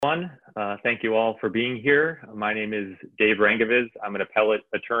Thank you all for being here. My name is Dave Brangan. I'm an appellate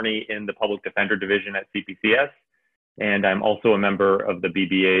attorney in the Public Defender Division at CPCS, and I'm also a member of the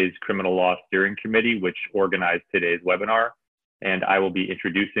BBA's Criminal Law Steering Committee, which organized today's webinar, and I will be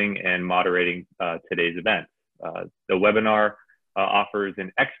introducing and moderating today's event. The webinar offers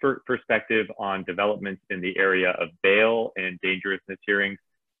an expert perspective on developments in the area of bail and dangerousness hearings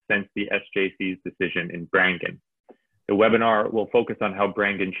since the SJC's decision in Brangan. The webinar will focus on how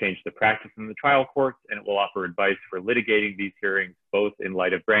Brangan changed the practice in the trial courts, and it will offer advice for litigating these hearings, both in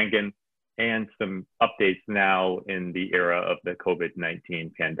light of Brangan and some updates now in the era of the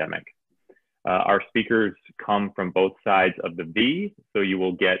COVID-19 pandemic. Our speakers come from both sides of the V, so you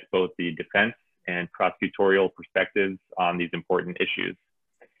will get both the defense and prosecutorial perspectives on these important issues.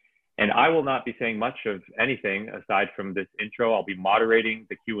 And I will not be saying much of anything aside from this intro. I'll be moderating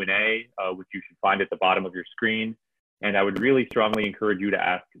the Q&A, which you should find at the bottom of your screen. And I would really strongly encourage you to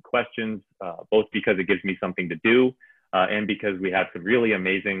ask questions, both because it gives me something to do and because we have some really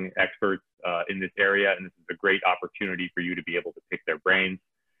amazing experts in this area. And this is a great opportunity for you to be able to pick their brains.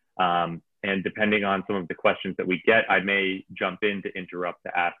 And depending on some of the questions that we get, I may jump in to interrupt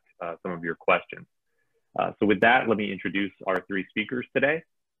to ask some of your questions. So with that, let me introduce our three speakers today.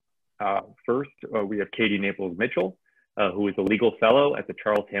 First, we have Katie Naples-Mitchell, who is a legal fellow at the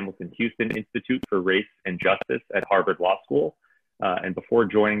Charles Hamilton Houston Institute for Race and Justice at Harvard Law School. And before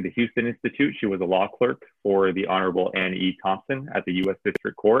joining the Houston Institute, she was a law clerk for the Honorable Anne E. Thompson at the U.S.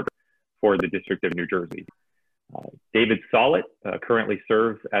 District Court for the District of New Jersey. David Sollett currently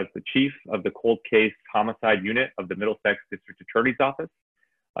serves as the chief of the cold case homicide unit of the Middlesex District Attorney's Office.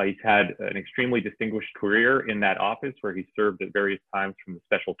 He's had an extremely distinguished career in that office where he served at various times from the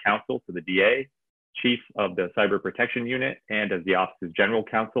special counsel to the DA, chief of the cyber protection unit, and as the office's general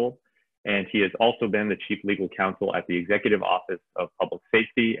counsel. And he has also been the chief legal counsel at the Executive Office of Public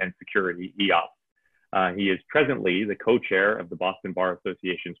Safety and Security, EOP. He is presently the co-chair of the Boston Bar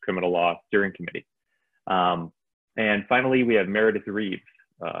Association's Criminal Law Steering Committee. And finally, we have Meredith Reeves.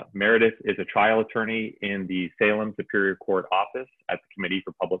 Meredith is a trial attorney in the Salem Superior Court Office at the Committee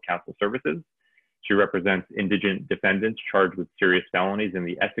for Public Counsel Services. She represents indigent defendants charged with serious felonies in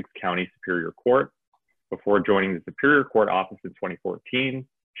the Essex County Superior Court. Before joining the Superior Court Office in 2014,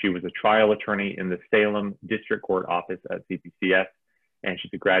 she was a trial attorney in the Salem District Court Office at CPCS, and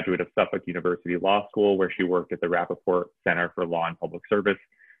she's a graduate of Suffolk University Law School, where she worked at the Rappaport Center for Law and Public Service,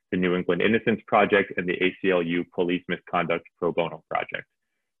 the New England Innocence Project, and the ACLU Police Misconduct Pro Bono Project.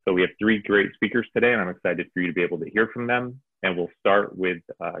 So we have three great speakers today, and I'm excited for you to be able to hear from them. And we'll start with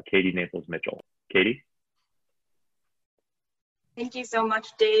Katie Naples-Mitchell. Katie? Thank you so much,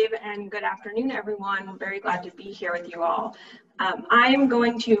 Dave, and good afternoon, everyone. I'm very glad to be here with you all. I'm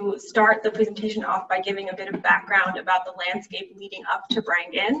going to start the presentation off by giving a bit of background about the landscape leading up to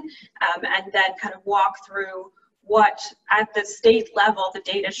Brangan, and then kind of walk through what, at the state level, the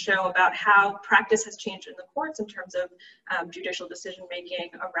data show about how practice has changed in the courts in terms of judicial decision-making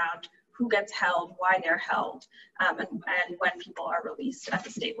around who gets held, why they're held, and when people are released at the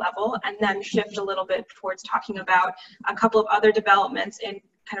state level, and then shift a little bit towards talking about a couple of other developments in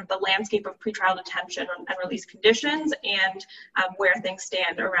kind of the landscape of pretrial detention and release conditions, and where things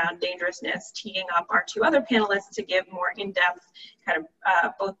stand around dangerousness, teeing up our two other panelists to give more in-depth kind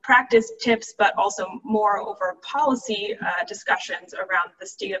of both practice tips, but also more over policy discussions around the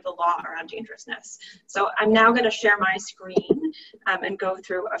state of the law around dangerousness. So I'm now going to share my screen and go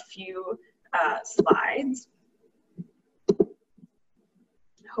through a few slides. I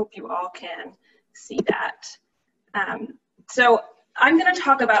hope you all can see that. So I'm going to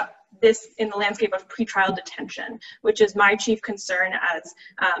talk about this in the landscape of pretrial detention, which is my chief concern as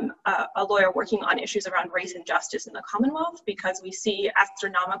a lawyer working on issues around race and justice in the Commonwealth, because we see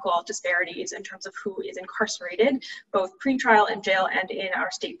astronomical disparities in terms of who is incarcerated, both pretrial in jail and in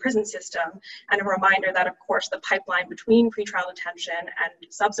our state prison system. And a reminder that, of course, the pipeline between pretrial detention and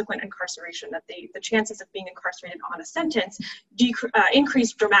subsequent incarceration, that the chances of being incarcerated on a sentence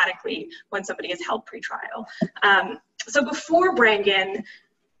increase dramatically when somebody is held pretrial. So before Brangan,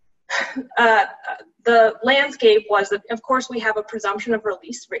 the landscape was that, of course, we have a presumption of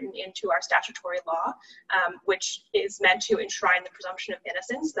release written into our statutory law, which is meant to enshrine the presumption of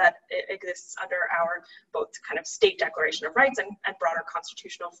innocence that exists under our both kind of state declaration of rights and broader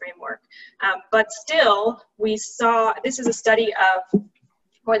constitutional framework. But still, we saw, this is a study of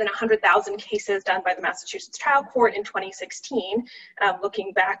more than 100,000 cases done by the Massachusetts Trial Court in 2016,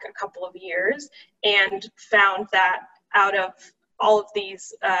 looking back a couple of years, and found that out of all of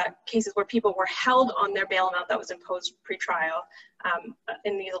these cases where people were held on their bail amount that was imposed pre-trial,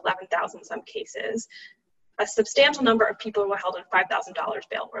 in these 11,000 some cases, a substantial number of people were held on $5,000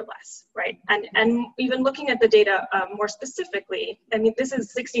 bail or less, right? And even looking at the data more specifically, I mean, this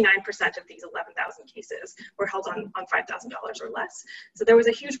is 69% of these 11,000 cases were held on $5,000 or less. So there was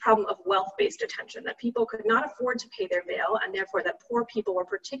a huge problem of wealth-based detention, that people could not afford to pay their bail, and therefore that poor people were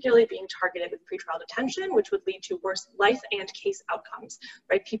particularly being targeted with pretrial detention, which would lead to worse life and case outcomes,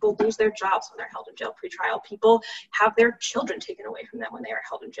 right? People lose their jobs when they're held in jail pretrial. People have their children taken away from them when they are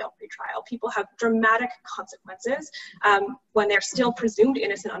held in jail pretrial. People have dramatic consequences when they're still presumed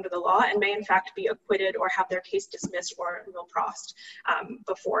innocent under the law and may in fact be acquitted or have their case dismissed or nil-prossed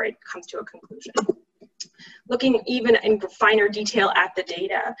before it comes to a conclusion. Looking even in finer detail at the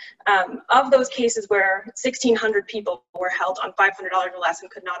data, of those cases where 1,600 people were held on $500 or less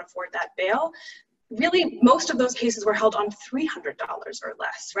and could not afford that bail, really most of those cases were held on $300 or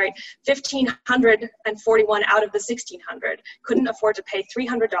less, right? 1,541 out of the 1,600 couldn't afford to pay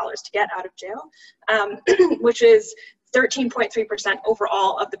 $300 to get out of jail, which is 13.3%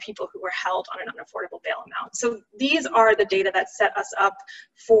 overall of the people who were held on an unaffordable bail amount. So these are the data that set us up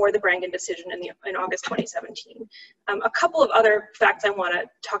for the Brangan decision in August 2017. A couple of other facts I want to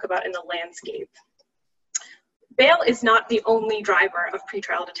talk about in the landscape. Bail is not the only driver of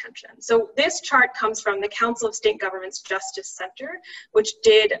pretrial detention. So this chart comes from the Council of State Governments Justice Center, which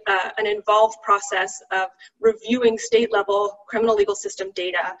did an involved process of reviewing state-level criminal legal system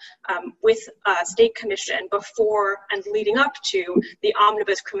data with a state commission before and leading up to the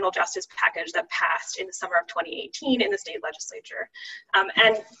omnibus criminal justice package that passed in the summer of 2018 in the state legislature.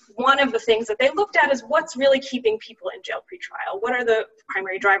 And one of the things that they looked at is what's really keeping people in jail pretrial. What are the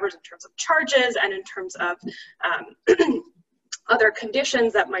primary drivers in terms of charges and in terms of other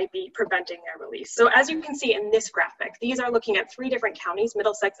conditions that might be preventing their release. So as you can see in this graphic, these are looking at 3 different counties,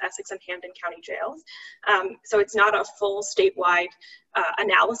 Middlesex, Essex, and Hampden County jails. So it's not a full statewide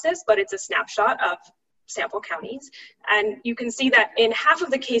analysis, but it's a snapshot of sample counties. And you can see that in half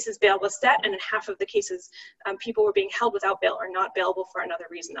of the cases bail was set, and in half of the cases people were being held without bail or not bailable for another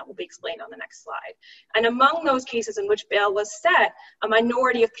reason that will be explained on the next slide. And among those cases in which bail was set, a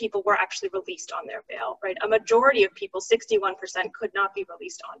minority of people were actually released on their bail, right? A majority of people, 61%, could not be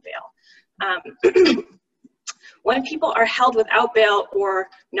released on bail. When people are held without bail or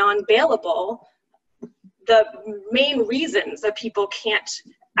non-bailable, the main reasons that people can't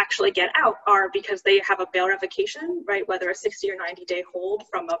actually get out are because they have a bail revocation, right? Whether a 60 or 90-day hold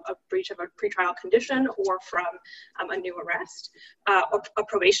from a breach of a pretrial condition or from a new arrest, a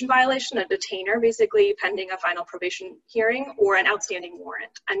probation violation, a detainer basically pending a final probation hearing, or an outstanding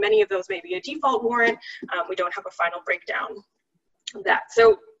warrant. And many of those may be a default warrant. We don't have a final breakdown of that.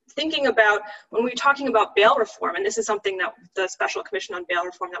 So thinking about when we're talking about bail reform, and this is something that the Special Commission on Bail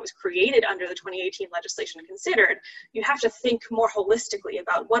Reform that was created under the 2018 legislation considered, you have to think more holistically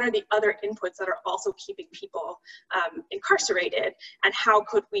about what are the other inputs that are also keeping people incarcerated, and how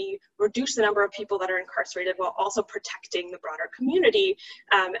could we reduce the number of people that are incarcerated while also protecting the broader community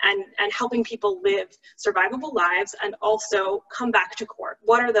and helping people live survivable lives and also come back to court.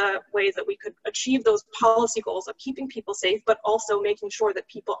 What are the ways that we could achieve those policy goals of keeping people safe, but also making sure that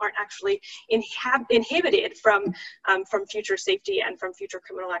people aren't actually inhibited from future safety and from future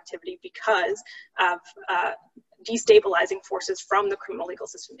criminal activity because of destabilizing forces from the criminal legal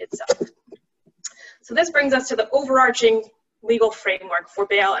system itself. So this brings us to the overarching legal framework for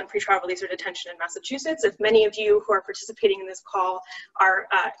bail and pretrial release or detention in Massachusetts. If many of you who are participating in this call are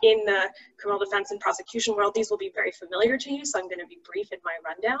in the criminal defense and prosecution world, these will be very familiar to you, so I'm going to be brief in my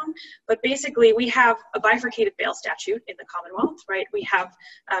rundown. But basically, we have a bifurcated bail statute in the Commonwealth, right? We have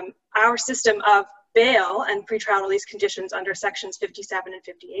our system of bail and pretrial release conditions under sections 57 and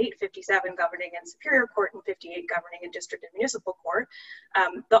 58, 57 governing in Superior Court and 58 governing in District and Municipal Court.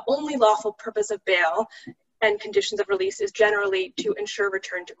 The only lawful purpose of bail and conditions of release is generally to ensure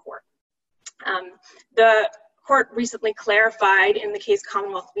return to court. The court recently clarified in the case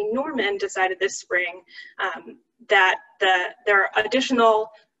Commonwealth v. Norman decided this spring that the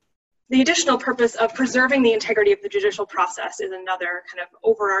additional purpose of preserving the integrity of the judicial process is another kind of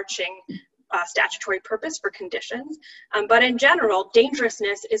overarching statutory purpose for conditions. But in general,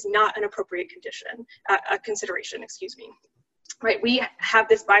 dangerousness is not an appropriate consideration, excuse me. Right, we have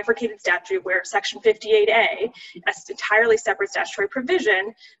this bifurcated statute where Section 58A, that's an entirely separate statutory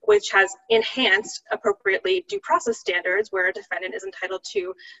provision, which has enhanced appropriately due process standards where a defendant is entitled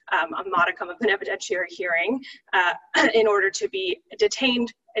to a modicum of an evidentiary hearing in order to be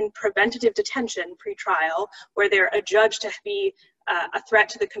detained in preventative detention pre-trial, where they're adjudged to be a threat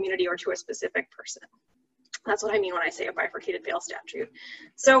to the community or to a specific person. That's what I mean when I say a bifurcated bail statute.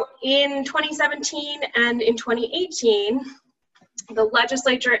 So in 2017 and in 2018, The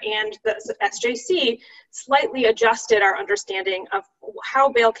legislature and the SJC slightly adjusted our understanding of how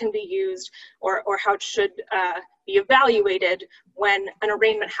bail can be used or how it should be evaluated when an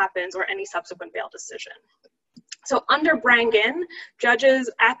arraignment happens or any subsequent bail decision. So under Brangan, judges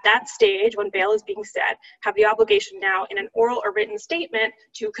at that stage when bail is being set have the obligation now in an oral or written statement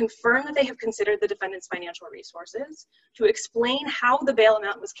to confirm that they have considered the defendant's financial resources, to explain how the bail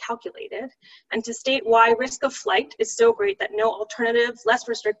amount was calculated, and to state why risk of flight is so great that no alternative, less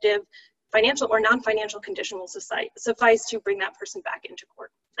restrictive, financial or non-financial condition will suffice to bring that person back into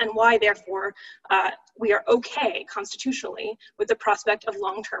court, and why, therefore, we are okay constitutionally with the prospect of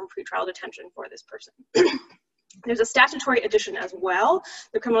long-term pretrial detention for this person. There's a statutory addition as well.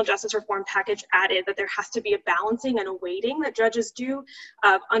 The criminal justice reform package added that there has to be a balancing and a weighting that judges do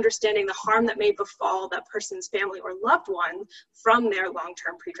of understanding the harm that may befall that person's family or loved one from their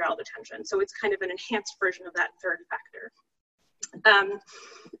long-term pretrial detention. So it's kind of an enhanced version of that third factor.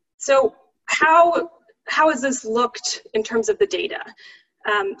 So how has this looked in terms of the data?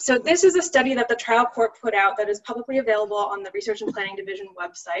 So this is a study that the trial court put out that is publicly available on the Research and Planning Division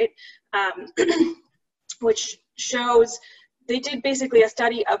website, which shows they did basically a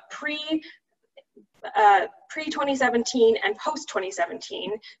study of pre-2017 and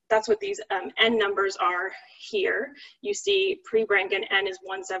post-2017. That's what these N numbers are here. You see pre-Brangan N is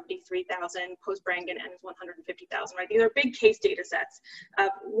 173,000, post-Brangan N is 150,000, right? These are big case data sets of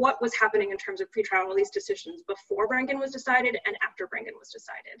what was happening in terms of pretrial release decisions before Brangan was decided and after Brangan was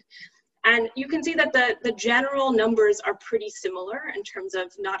decided. And you can see that the general numbers are pretty similar in terms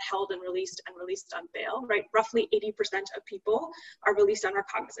of not held and released on bail, right? Roughly 80% of people are released on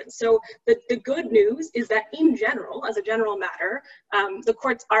recognizance. So the good news is that in general, as a general matter, the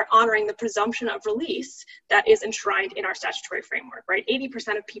courts are honoring the presumption of release that is enshrined in our statutory framework, right?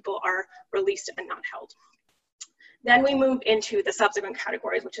 80% of people are released and not held. Then we move into the subsequent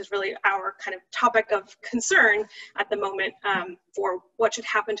categories, which is really our kind of topic of concern at the moment for what should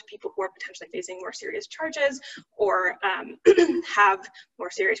happen to people who are potentially facing more serious charges or have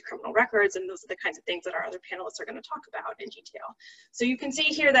more serious criminal records. And those are the kinds of things that our other panelists are going to talk about in detail. So you can see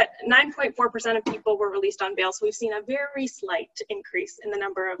here that 9.4% of people were released on bail. So we've seen a very slight increase in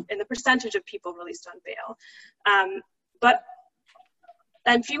the percentage of people released on bail.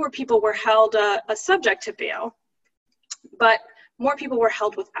 And fewer people were held subject to bail, but more people were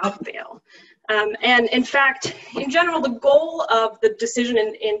held without bail. And in fact, in general, the goal of the decision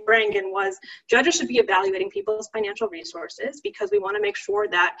in Brangan was judges should be evaluating people's financial resources because we want to make sure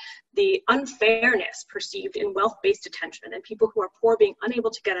that the unfairness perceived in wealth-based detention and people who are poor being unable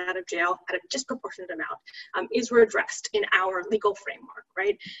to get out of jail at a disproportionate amount is redressed in our legal framework,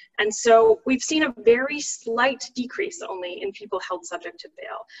 right? And so we've seen a very slight decrease only in people held subject to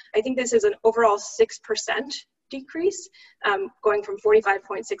bail. I think this is an overall 6% decrease, going from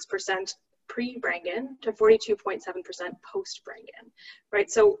 45.6% pre-Brangan to 42.7% post-Brangan,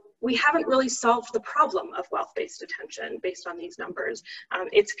 right? So we haven't really solved the problem of wealth-based detention based on these numbers.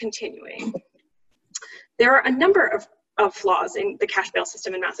 It's continuing. There are a number of flaws in the cash bail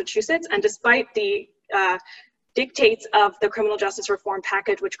system in Massachusetts, and despite the dictates of the criminal justice reform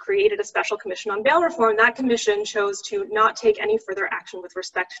package, which created a special commission on bail reform, that commission chose to not take any further action with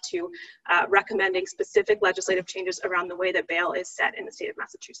respect to recommending specific legislative changes around the way that bail is set in the state of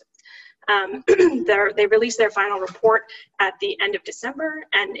Massachusetts. They released their final report at the end of December,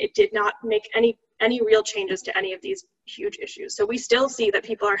 and it did not make any real changes to any of these huge issues. So we still see that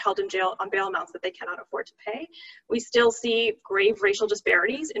people are held in jail on bail amounts that they cannot afford to pay. We still see grave racial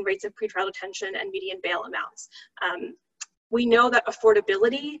disparities in rates of pretrial detention and median bail amounts. We know that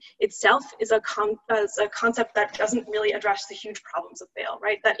affordability itself is a concept that doesn't really address the huge problems of bail,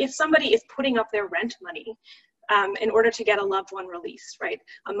 right? That if somebody is putting up their rent money in order to get a loved one released, right?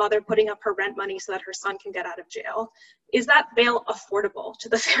 A mother putting up her rent money so that her son can get out of jail. Is that bail affordable to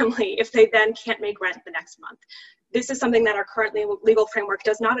the family if they then can't make rent the next month? This is something that our current legal framework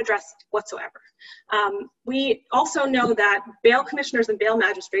does not address whatsoever. We also know that bail commissioners and bail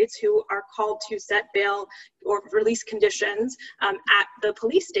magistrates who are called to set bail or release conditions at the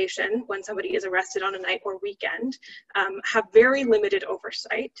police station when somebody is arrested on a night or weekend have very limited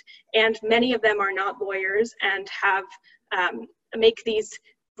oversight, and many of them are not lawyers and have make these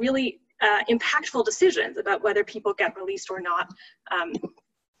really impactful decisions about whether people get released or not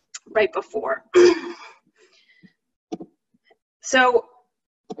right before. So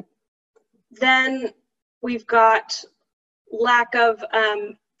then we've got lack of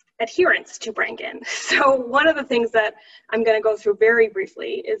adherence to Brangan. So one of the things that I'm going to go through very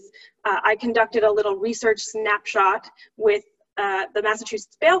briefly is I conducted a little research snapshot with the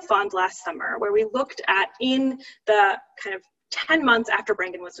Massachusetts Bail Fund last summer, where we looked at in the kind of 10 months after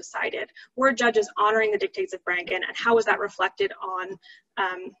Brangan was decided? Were judges honoring the dictates of Brangan, and how was that reflected on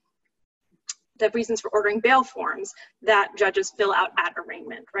the reasons for ordering bail forms that judges fill out at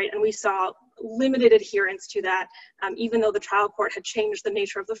arraignment, right? And we saw limited adherence to that, even though the trial court had changed the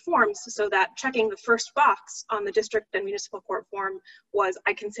nature of the forms so that checking the first box on the district and municipal court form was,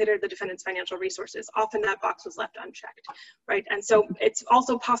 I consider the defendant's financial resources. Often that box was left unchecked, right? And so it's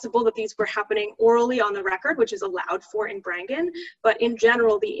also possible that these were happening orally on the record, which is allowed for in Brangan, but in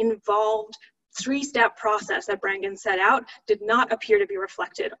general, the involved three-step process that Brangan set out did not appear to be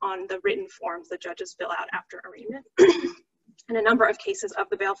reflected on the written forms that judges fill out after arraignment. In a number of cases of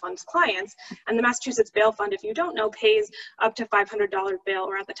the bail fund's clients, and the Massachusetts Bail Fund, if you don't know, pays up to $500 bail,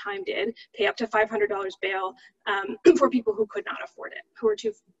 or at the time did, pay up to $500 bail for people who could not afford it, who were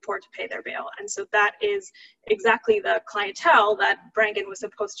too poor to pay their bail. And so that is exactly the clientele that Brangan was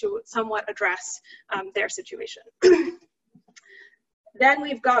supposed to somewhat address their situation. Then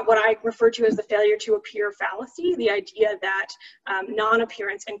we've got what I refer to as the failure to appear fallacy, the idea that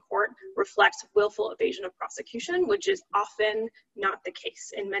non-appearance in court reflects willful evasion of prosecution, which is often not the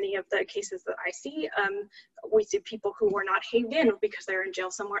case. In many of the cases that I see, we see people who were not haved in because they're in jail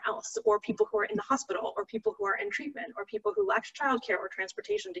somewhere else, or people who are in the hospital, or people who are in treatment, or people who lacked childcare or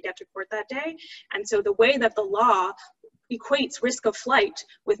transportation to get to court that day. And so the way that the law equates risk of flight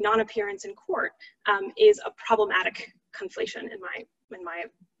with non-appearance in court is a problematic conflation in my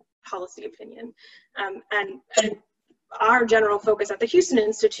policy opinion. And our general focus at the Houston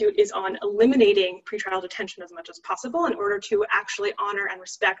Institute is on eliminating pretrial detention as much as possible in order to actually honor and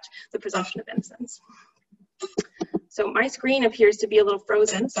respect the presumption of innocence. So my screen appears to be a little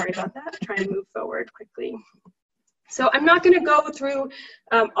frozen. Sorry about that. Trying to move forward quickly. So I'm not going to go through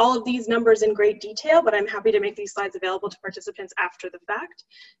all of these numbers in great detail, but I'm happy to make these slides available to participants after the fact.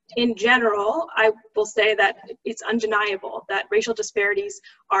 In general, I will say that it's undeniable that racial disparities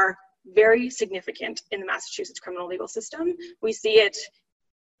are very significant in the Massachusetts criminal legal system. We see it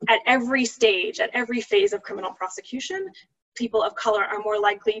at every stage, at every phase of criminal prosecution. People of color are more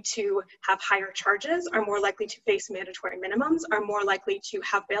likely to have higher charges, are more likely to face mandatory minimums, are more likely to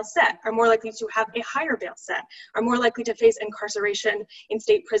have bail set, are more likely to have a higher bail set, are more likely to face incarceration in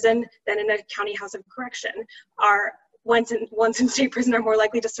state prison than in a county house of correction, are once in state prison are more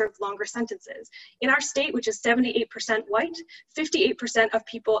likely to serve longer sentences. In our state, which is 78% white, 58% of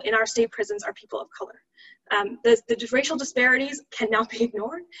people in our state prisons are people of color. The racial disparities cannot be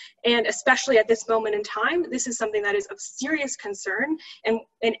ignored, and especially at this moment in time, this is something that is of serious concern, and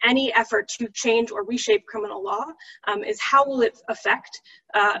in any effort to change or reshape criminal law is how will it affect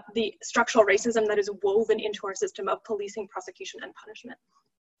the structural racism that is woven into our system of policing, prosecution, and punishment.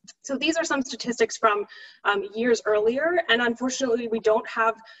 So these are some statistics from years earlier, and unfortunately we don't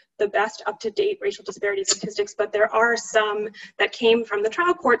have the best up-to-date racial disparity statistics, but there are some that came from the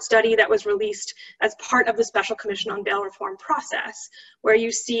trial court study that was released as part of the Special Commission on Bail Reform process, where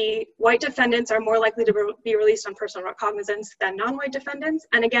you see white defendants are more likely to be released on personal recognizance than non-white defendants.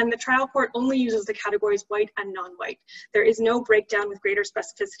 And again, the trial court only uses the categories white and non-white. There is no breakdown with greater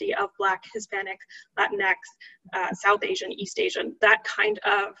specificity of Black, Hispanic, Latinx, South Asian, East Asian. That kind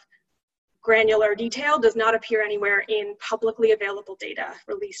of granular detail does not appear anywhere in publicly available data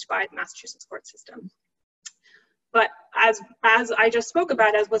released by the Massachusetts court system. But as I just spoke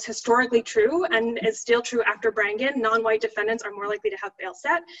about, as was historically true and is still true after Brangan, non-white defendants are more likely to have bail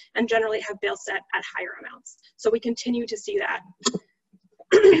set and generally have bail set at higher amounts. So we continue to see that.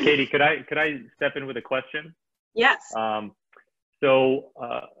 Hey, Katie, could I step in with a question? Yes. So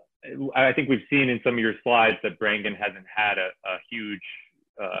I think we've seen in some of your slides that Brangan hasn't had a huge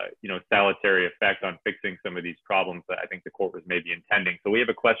salutary effect on fixing some of these problems that I think the court was maybe intending. So we have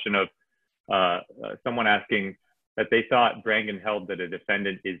a question of someone asking that they thought Brangan held that a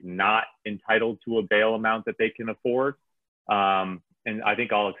defendant is not entitled to a bail amount that they can afford. And I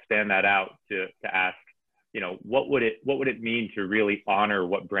think I'll expand that out to ask, what would it mean to really honor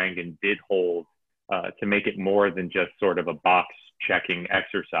what Brangan did hold to make it more than just sort of a box checking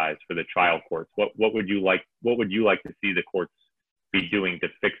exercise for the trial courts? What would you like to see the courts be doing to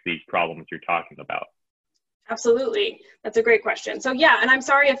fix these problems you're talking about? Absolutely. That's a great question. So yeah, and I'm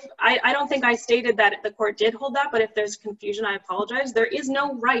sorry if I don't think I stated that the court did hold that, but if there's confusion, I apologize. There is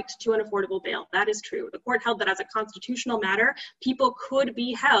no right to an affordable bail. That is true. The court held that as a constitutional matter, people could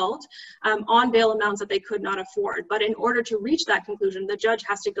be held on bail amounts that they could not afford. But in order to reach that conclusion, the judge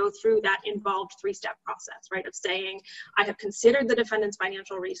has to go through that involved three-step process, right? Of saying, I have considered the defendant's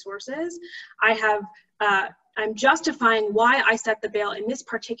financial resources. I have I'm justifying why I set the bail in this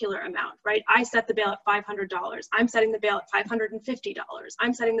particular amount, right? I set the bail at $500. I'm setting the bail at $550.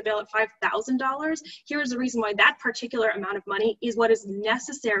 I'm setting the bail at $5,000. Here's the reason why that particular amount of money is what is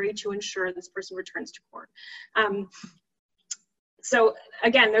necessary to ensure this person returns to court. So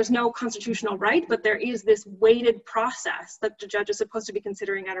again, there's no constitutional right, but there is this weighted process that the judge is supposed to be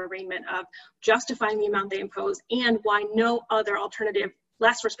considering at arraignment of justifying the amount they impose and why no other alternative,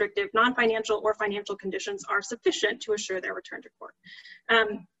 less restrictive, non-financial or financial conditions are sufficient to assure their return to court.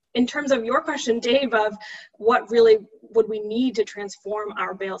 In terms of your question, Dave, of what really would we need to transform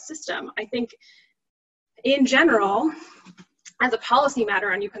our bail system, I think in general, as a policy matter,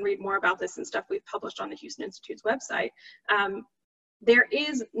 and you can read more about this in stuff we've published on the Houston Institute's website, there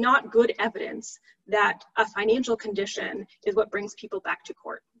is not good evidence that a financial condition is what brings people back to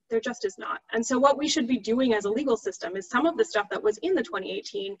court. There just is not. And so what we should be doing as a legal system is some of the stuff that was in the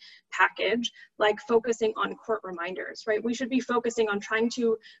 2018 package, like focusing on court reminders, right? We should be focusing on trying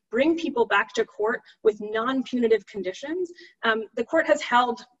to bring people back to court with non-punitive conditions. The court has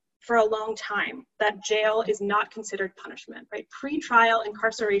held for a long time that jail is not considered punishment, right? Pre-trial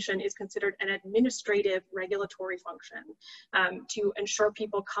incarceration is considered an administrative regulatory function to ensure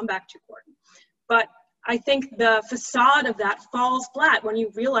people come back to court. But I think the facade of that falls flat when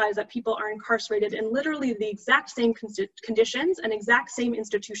you realize that people are incarcerated in literally the exact same conditions and exact same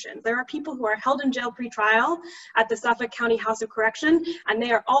institutions. There are people who are held in jail pre-trial at the Suffolk County House of Correction, and they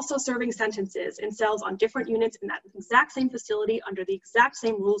are also serving sentences in cells on different units in that exact same facility under the exact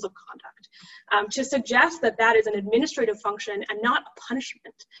same rules of conduct. To suggest that that is an administrative function and not a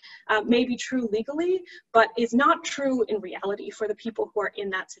punishment may be true legally, but is not true in reality for the people who are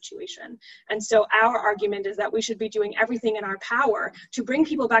in that situation. And so our argument is that we should be doing everything in our power to bring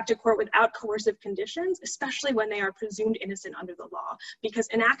people back to court without coercive conditions, especially when they are presumed innocent under the law. Because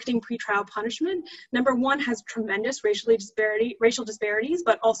enacting pretrial punishment, number one, has tremendous racial disparities,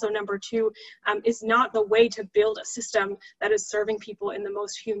 but also number two, is not the way to build a system that is serving people in the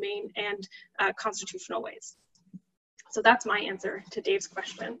most humane and constitutional ways. So that's my answer to Dave's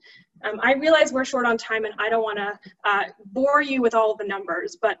question. I realize we're short on time and I don't want to bore you with all of the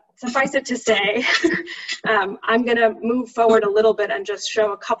numbers, but suffice it to say, I'm going to move forward a little bit and just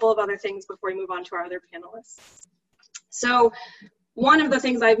show a couple of other things before we move on to our other panelists. So one of the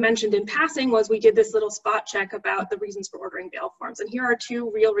things I've mentioned in passing was we did this little spot check about the reasons for ordering bail forms. And here are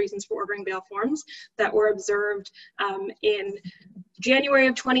two real reasons for ordering bail forms that were observed in January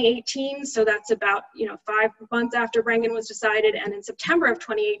of 2018, so that's about 5 months after Brangan was decided, and in September of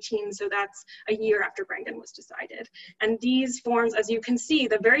 2018, so that's a year after Brangan was decided. And these forms, as you can see,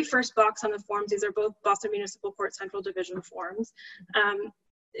 the very first box on the forms, these are both Boston Municipal Court Central Division forms,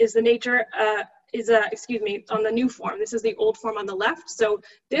 is the nature, excuse me, on the new form. This is the old form on the left. So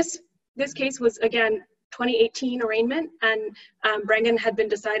this case was, again, 2018 arraignment, and Brangan had been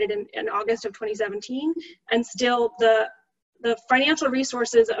decided in August of 2017, and still the financial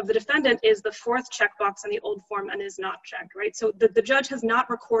resources of the defendant is the fourth checkbox on the old form and is not checked, right? So the judge has not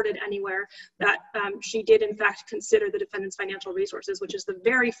recorded anywhere that she did in fact consider the defendant's financial resources, which is the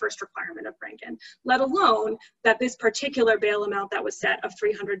very first requirement of Brangan, let alone that this particular bail amount that was set of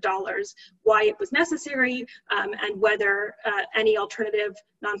 $300, why it was necessary, and whether any alternative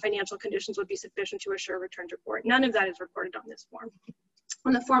non-financial conditions would be sufficient to assure return to court. None of that is recorded on this form.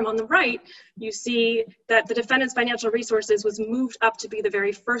 On the form on the right, you see that the defendant's financial resources was moved up to be the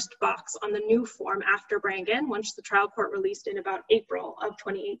very first box on the new form after Brangan, once the trial court released in about April of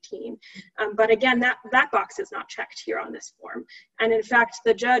 2018. But again, that box is not checked here on this form. And in fact,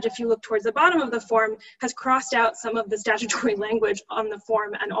 the judge, if you look towards the bottom of the form, has crossed out some of the statutory language on the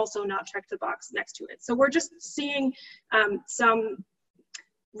form and also not checked the box next to it. So we're just seeing some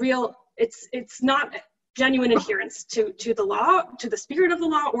real, it's not genuine adherence to the law, to the spirit of the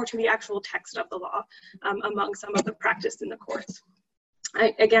law, or to the actual text of the law among some of the practice in the courts.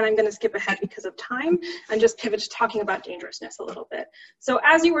 Again, I'm going to skip ahead because of time and just pivot to talking about dangerousness a little bit. So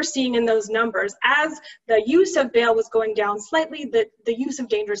as you were seeing in those numbers, as the use of bail was going down slightly, the use of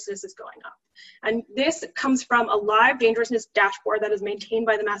dangerousness is going up. And this comes from a live dangerousness dashboard that is maintained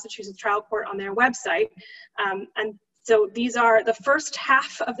by the Massachusetts Trial Court on their website. And so these are the first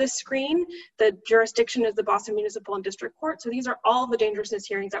half of this screen. The jurisdiction is the Boston Municipal and District Court. So these are all the dangerousness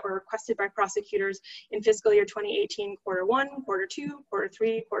hearings that were requested by prosecutors in fiscal year 2018, quarter 1, quarter 2, quarter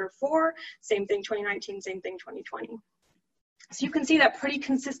 3, quarter 4, same thing 2019, same thing 2020. So you can see that pretty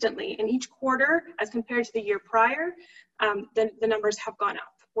consistently in each quarter as compared to the year prior, the numbers have gone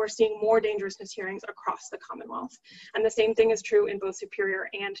up. We're seeing more dangerousness hearings across the Commonwealth. And the same thing is true in both Superior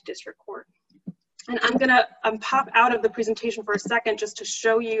and District Court. And I'm gonna pop out of the presentation for a second just to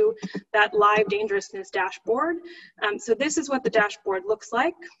show you that live dangerousness dashboard. So this is what the dashboard looks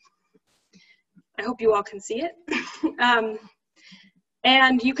like. I hope you all can see it.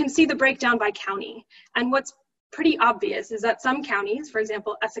 And you can see the breakdown by county. And what's pretty obvious is that some counties, for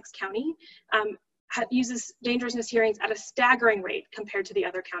example, Essex County, uses dangerousness hearings at a staggering rate compared to the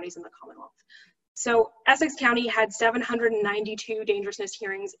other counties in the Commonwealth. So Essex County had 792 dangerousness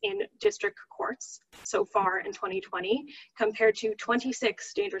hearings in district courts so far in 2020, compared to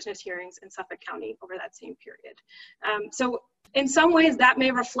 26 dangerousness hearings in Suffolk County over that same period. So in some ways that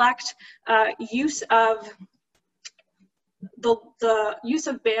may reflect use of the use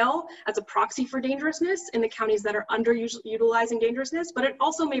of bail as a proxy for dangerousness in the counties that are underutilizing dangerousness, but it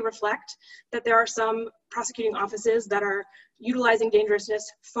also may reflect that there are some prosecuting offices that are utilizing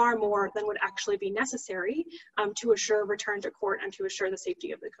dangerousness far more than would actually be necessary to assure return to court and to assure the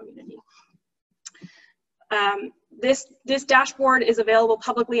safety of the community. This dashboard is available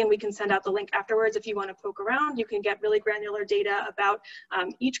publicly, and we can send out the link afterwards if you want to poke around. You can get really granular data about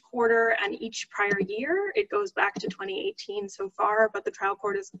each quarter and each prior year. It goes back to 2018 so far, but the trial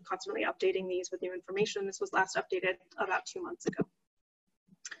court is constantly updating these with new information. This was last updated about 2 months ago.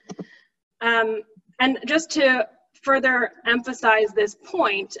 And just to further emphasize this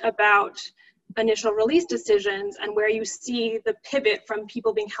point about initial release decisions and where you see the pivot from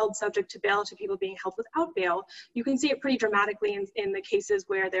people being held subject to bail to people being held without bail, you can see it pretty dramatically in the cases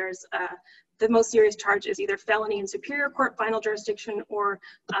where there's the most serious charge is either felony in superior court final jurisdiction or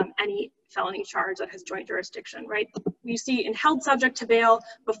any felony charge that has joint jurisdiction, right? You see in held subject to bail,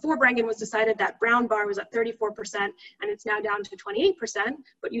 before Brangan was decided, that brown bar was at 34% and it's now down to 28%,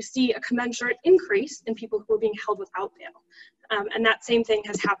 but you see a commensurate increase in people who are being held without bail. And that same thing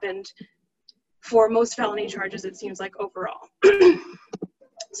has happened for most felony charges, it seems like, overall.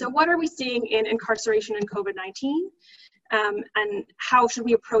 So what are we seeing in incarceration in COVID-19? And how should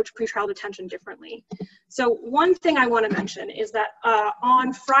we approach pretrial detention differently? So one thing I want to mention is that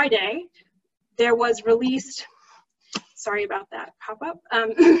on Friday, there was released, sorry about that pop-up,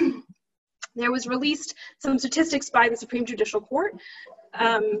 there was released some statistics by the Supreme Judicial Court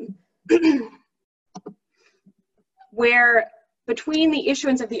where between the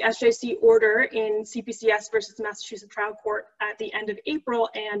issuance of the SJC order in CPCS versus the Massachusetts Trial Court at the end of April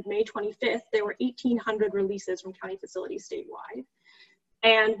and May 25th, there were 1,800 releases from county facilities statewide.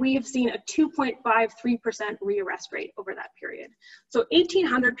 And we have seen a 2.53% rearrest rate over that period. So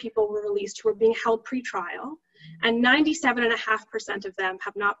 1,800 people were released who were being held pre-trial, and 97.5% of them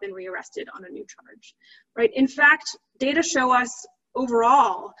have not been rearrested on a new charge, right? In fact, data show us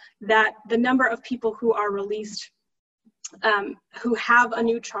overall that the number of people who are released who have a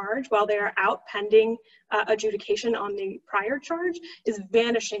new charge while they are out pending adjudication on the prior charge is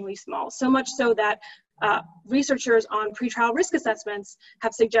vanishingly small. So much so that researchers on pretrial risk assessments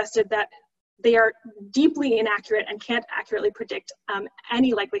have suggested that they are deeply inaccurate and can't accurately predict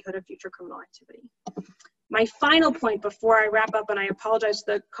any likelihood of future criminal activity. My final point before I wrap up, and I apologize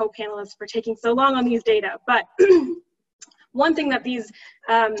to the co-panelists for taking so long on these data, but one thing that these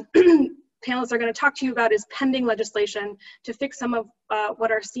panelists are going to talk to you about is pending legislation to fix some of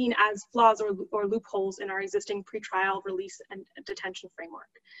what are seen as flaws or loopholes in our existing pretrial release and detention framework.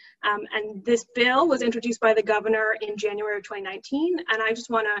 And this bill was introduced by the governor in January of 2019, and I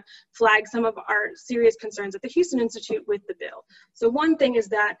just want to flag some of our serious concerns at the Houston Institute with the bill. So one thing is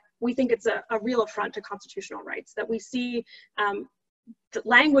that we think it's a real affront to constitutional rights, that we see the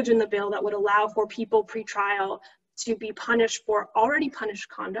language in the bill that would allow for people pretrial to be punished for already punished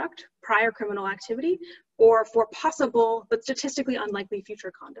conduct, prior criminal activity, or for possible but statistically unlikely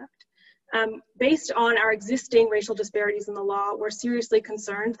future conduct. Based on our existing racial disparities in the law, we're seriously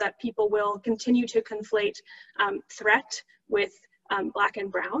concerned that people will continue to conflate threat with Black and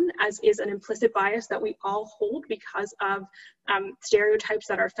brown, as is an implicit bias that we all hold because of stereotypes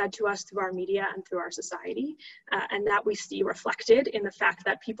that are fed to us through our media and through our society, and that we see reflected in the fact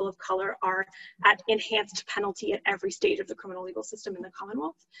that people of color are at enhanced penalty at every stage of the criminal legal system in the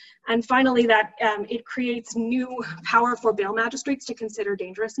Commonwealth. And finally, that it creates new power for bail magistrates to consider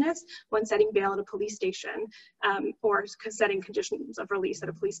dangerousness when setting bail at a police station or setting conditions of release at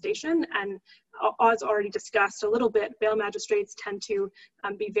a police station. And as already discussed a little bit, bail magistrates tend to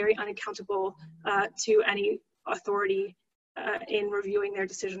be very unaccountable to any authority in reviewing their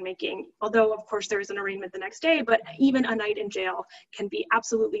decision making, although of course there is an arraignment the next day, but even a night in jail can be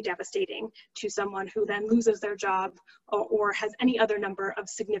absolutely devastating to someone who then loses their job or has any other number of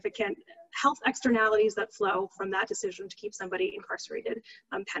significant health externalities that flow from that decision to keep somebody incarcerated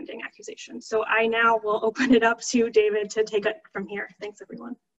pending accusation. So I now will open it up to David to take it from here. Thanks,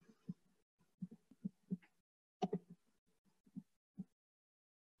 everyone.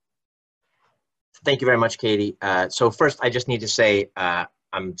 Thank you very much, Katie. So first, I just need to say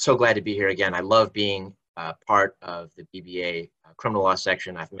I'm so glad to be here again. I love being part of the BBA criminal law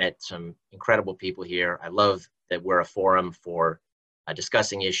section. I've met some incredible people here. I love that we're a forum for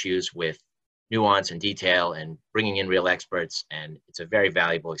discussing issues with nuance and detail and bringing in real experts, and it's a very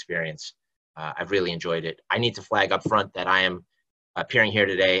valuable experience. I've really enjoyed it. I need to flag up front that I am appearing here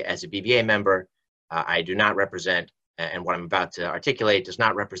today as a BBA member. I do not represent, and what I'm about to articulate does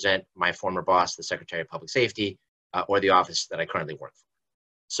not represent my former boss, the Secretary of Public Safety, or the office that I currently work for.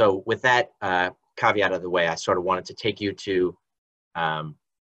 So with that caveat out of the way, I sort of wanted to take you to the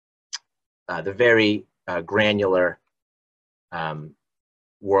very granular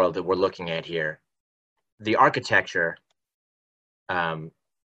world that we're looking at here. The architecture, can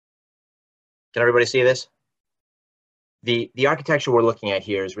everybody see this? The architecture we're looking at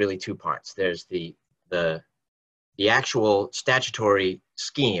here is really two parts. There's the actual statutory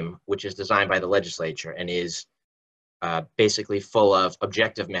scheme, which is designed by the legislature and is basically full of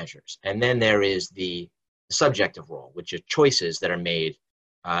objective measures. And then there is the subjective role, which are choices that are made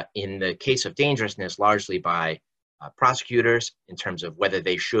in the case of dangerousness, largely by prosecutors in terms of whether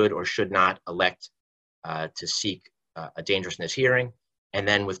they should or should not elect to seek a dangerousness hearing, and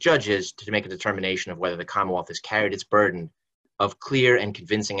then with judges to make a determination of whether the Commonwealth has carried its burden of clear and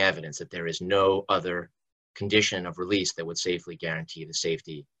convincing evidence that there is no other condition of release that would safely guarantee the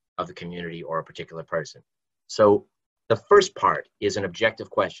safety of the community or a particular person. So the first part is an objective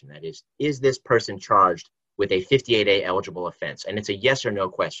question, that is this person charged with a 58A eligible offense? And it's a yes or no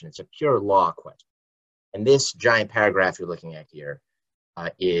question. It's a pure law question. And this giant paragraph you're looking at here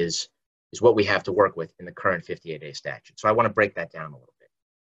is what we have to work with in the current 58A statute. So I want to break that down a little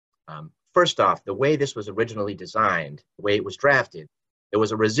bit. First off, the way this was originally designed, the way it was drafted, there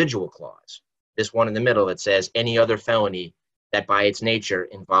was a residual clause, this one in the middle that says any other felony that by its nature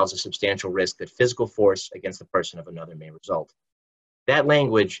involves a substantial risk that physical force against the person of another may result. That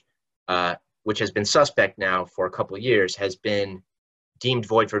language, which has been suspect now for a couple of years, has been deemed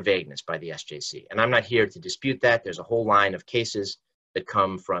void for vagueness by the SJC. And I'm not here to dispute that. There's a whole line of cases that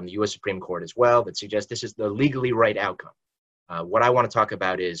come from the US Supreme Court as well that suggest this is the legally right outcome. What I want to talk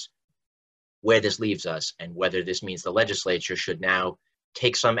about is where this leaves us and whether this means the legislature should now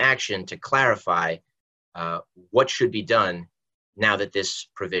take some action to clarify what should be done now that this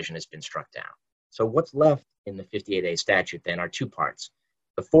provision has been struck down. So what's left in the 58A statute then are two parts.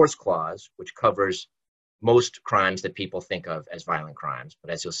 The force clause, which covers most crimes that people think of as violent crimes,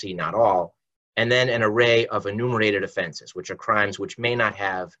 but as you'll see, not all, and then an array of enumerated offenses, which are crimes which may not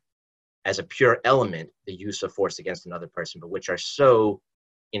have as a pure element the use of force against another person, but which are so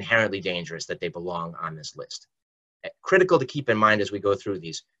inherently dangerous that they belong on this list. Critical to keep in mind as we go through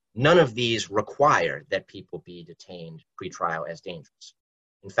these, none of these require that people be detained pre-trial as dangerous.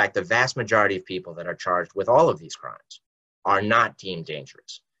 In fact, the vast majority of people that are charged with all of these crimes are not deemed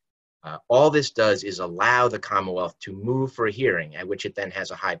dangerous. All this does is allow the Commonwealth to move for a hearing at which it then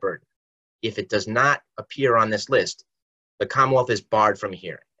has a high burden. If it does not appear on this list, the Commonwealth is barred from a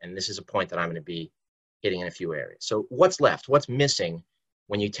hearing. And this is a point that I'm going to be hitting in a few areas. So what's left? What's missing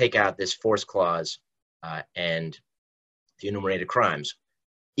when you take out this force clause and the enumerated crimes?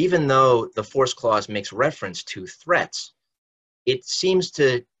 Even though the force clause makes reference to threats, it seems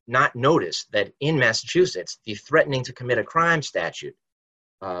to not notice that in Massachusetts, the threatening to commit a crime statute,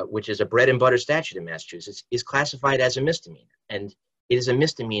 which is a bread and butter statute in Massachusetts, is classified as a misdemeanor. And it is a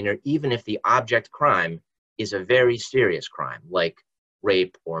misdemeanor even if the object crime is a very serious crime, like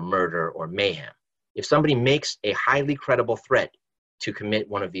rape or murder or mayhem. If somebody makes a highly credible threat to commit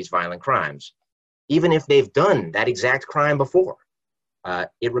one of these violent crimes, even if they've done that exact crime before,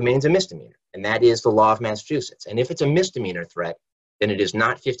 it remains a misdemeanor. And that is the law of Massachusetts. And if it's a misdemeanor threat, then it is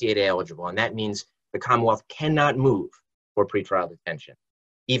not 58A eligible. And that means the Commonwealth cannot move for pretrial detention,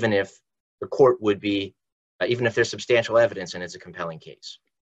 even if the court would be, even if there's substantial evidence and it's a compelling case.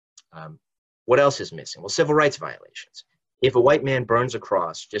 What else is missing? Well, civil rights violations. If a white man burns a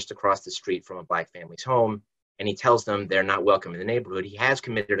cross just across the street from a black family's home and he tells them they're not welcome in the neighborhood, he has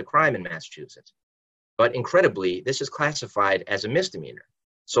committed a crime in Massachusetts. But incredibly, this is classified as a misdemeanor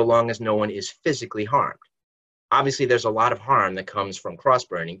so long as no one is physically harmed. Obviously, there's a lot of harm that comes from cross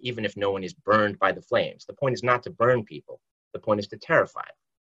burning, even if no one is burned by the flames. The point is not to burn people. The point is to terrify them.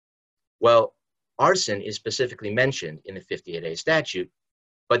 Well, arson is specifically mentioned in the 58A statute,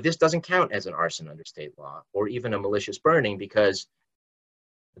 but this doesn't count as an arson under state law or even a malicious burning because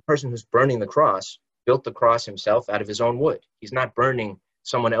the person who's burning the cross built the cross himself out of his own wood. He's not burning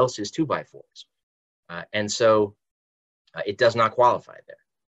someone else's 2x4s. And so it does not qualify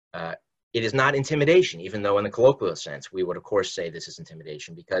there. It is not intimidation, even though in the colloquial sense, we would of course say this is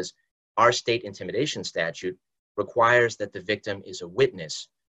intimidation because our state intimidation statute requires that the victim is a witness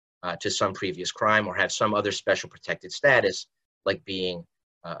to some previous crime or have some other special protected status, like being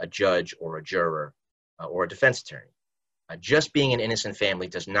a judge or a juror or a defense attorney. Just being an innocent family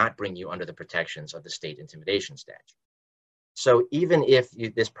does not bring you under the protections of the state intimidation statute. So even if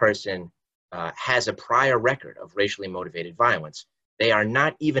this person has a prior record of racially motivated violence, they are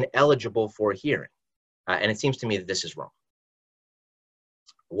not even eligible for a hearing. And it seems to me that this is wrong.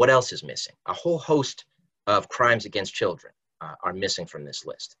 What else is missing? A whole host of crimes against children are missing from this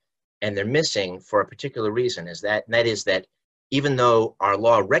list. And they're missing for a particular reason, and that is that even though our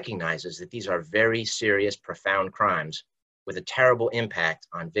law recognizes that these are very serious, profound crimes with a terrible impact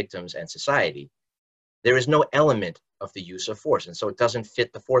on victims and society, there is no element of the use of force, and so it doesn't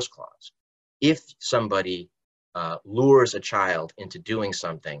fit the force clause. If somebody lures a child into doing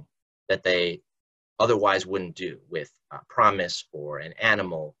something that they otherwise wouldn't do with a promise or an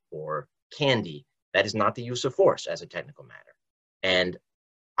animal or candy, that is not the use of force as a technical matter. And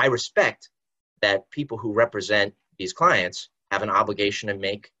I respect that people who represent these clients have an obligation to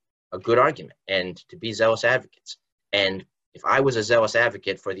make a good argument and to be zealous advocates. And if I was a zealous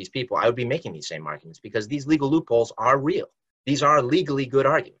advocate for these people, I would be making these same arguments because these legal loopholes are real. These are legally good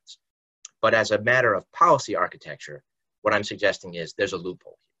arguments. But as a matter of policy architecture, what I'm suggesting is there's a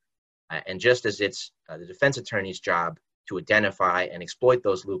loophole here. And just as it's the defense attorney's job to identify and exploit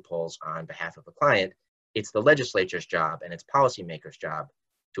those loopholes on behalf of a client, it's the legislature's job and its policymakers' job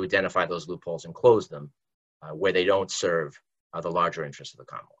to identify those loopholes and close them where they don't serve the larger interests of the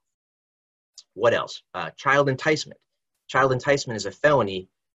Commonwealth. What else? Child enticement. Child enticement is a felony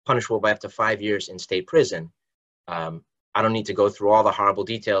punishable by up to 5 years in state prison. I don't need to go through all the horrible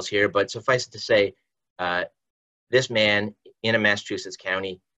details here, but suffice it to say, this man in a Massachusetts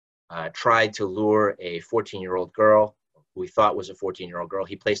county tried to lure a 14-year-old girl who he thought was a 14-year-old girl.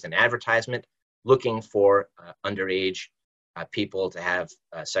 He placed an advertisement looking for underage people to have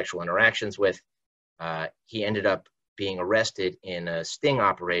sexual interactions with. He ended up being arrested in a sting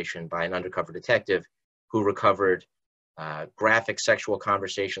operation by an undercover detective who recovered graphic sexual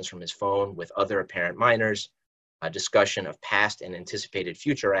conversations from his phone with other apparent minors, a discussion of past and anticipated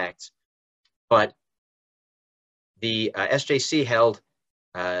future acts. But the SJC held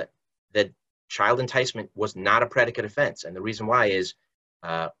that child enticement was not a predicate offense. And the reason why is,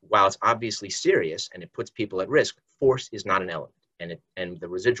 while it's obviously serious and it puts people at risk, force is not an element. And the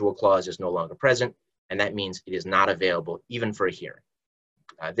residual clause is no longer present, and that means it is not available even for a hearing.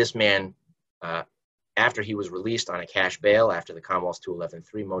 This man, after he was released on a cash bail, after the Commonwealth's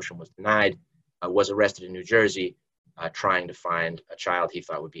 211(3) motion was denied, was arrested in New Jersey trying to find a child he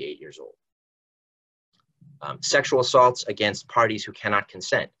thought would be 8 years old. Sexual assaults against parties who cannot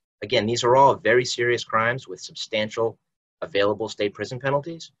consent. Again, these are all very serious crimes with substantial available state prison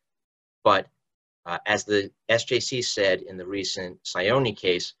penalties. But as the SJC said in the recent Sione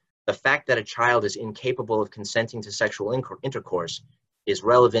case, the fact that a child is incapable of consenting to sexual intercourse is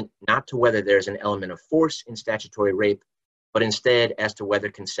relevant not to whether there's an element of force in statutory rape, but instead as to whether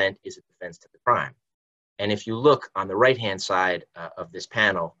consent is a defense to the crime. And if you look on the right-hand side of this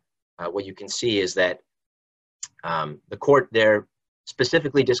panel, what you can see is that the court there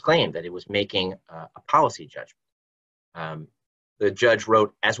specifically disclaimed that it was making a policy judgment. The judge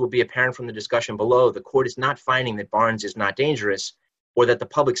wrote, "As will be apparent from the discussion below, the court is not finding that Barnes is not dangerous, or that the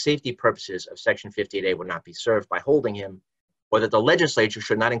public safety purposes of Section 58A would not be served by holding him, or that the legislature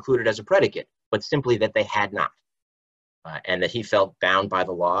should not include it as a predicate, but simply that they had not, and that he felt bound by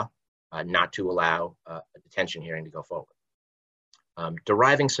the law not to allow a detention hearing to go forward."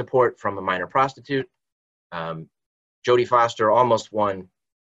 Deriving support from a minor prostitute. Jodie Foster almost won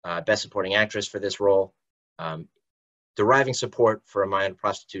Best Supporting Actress for this role. Deriving support for a minor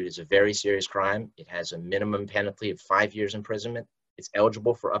prostitute is a very serious crime. It has a minimum penalty of 5 years imprisonment. It's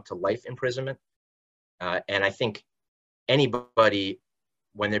eligible for up to life imprisonment. And I think anybody,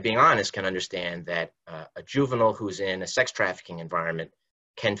 when they're being honest, can understand that a juvenile who's in a sex trafficking environment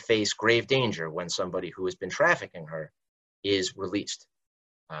can face grave danger when somebody who has been trafficking her is released,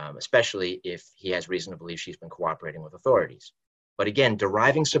 especially if he has reason to believe she's been cooperating with authorities. But again,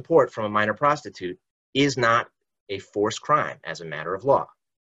 deriving support from a minor prostitute is not a forced crime as a matter of law.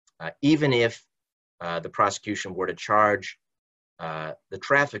 Even if the prosecution were to charge the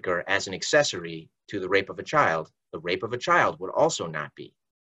trafficker as an accessory to the rape of a child, the rape of a child would also not be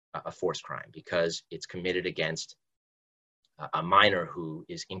a forced crime because it's committed against a minor who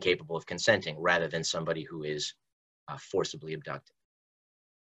is incapable of consenting rather than somebody who is forcibly abducted.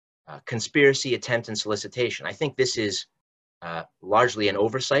 Conspiracy, attempt, and solicitation. I think this is largely an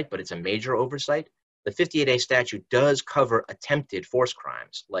oversight, but it's a major oversight. the 58A statute does cover attempted force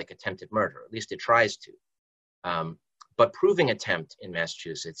crimes like attempted murder, at least it tries to. But proving attempt in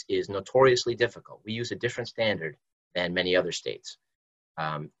Massachusetts is notoriously difficult. We use a different standard than many other states.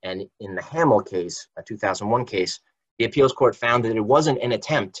 And in the Hamill case, a 2001 case, the appeals court found that it wasn't an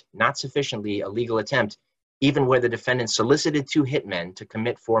attempt, not sufficiently a legal attempt, even where the defendant solicited 2 hitmen to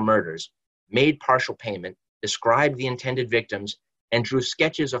commit 4 murders, made partial payment, described the intended victims, and drew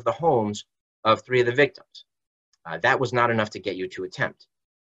sketches of the homes of 3 of the victims. That was not enough to get you to attempt.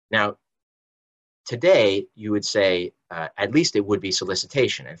 Now, today, you would say, at least it would be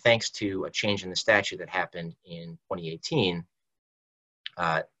solicitation. And thanks to a change in the statute that happened in 2018,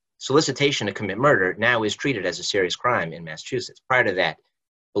 solicitation to commit murder now is treated as a serious crime in Massachusetts. Prior to that,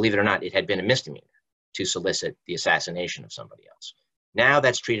 believe it or not, it had been a misdemeanor to solicit the assassination of somebody else. Now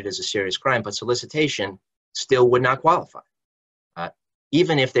that's treated as a serious crime, but solicitation still would not qualify.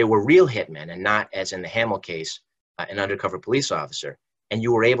 Even if they were real hitmen and not, as in the Hamill case, an undercover police officer, and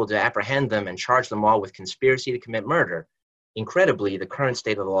you were able to apprehend them and charge them all with conspiracy to commit murder, incredibly, the current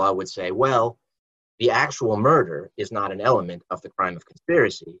state of the law would say, well, the actual murder is not an element of the crime of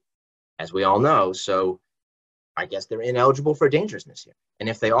conspiracy, as we all know, so I guess they're ineligible for dangerousness here. And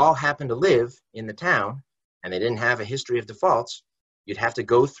if they all happen to live in the town and they didn't have a history of defaults, you'd have to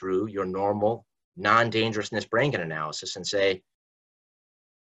go through your normal non-dangerousness Brangan analysis and say,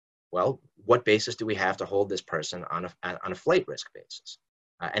 well, what basis do we have to hold this person on a flight risk basis?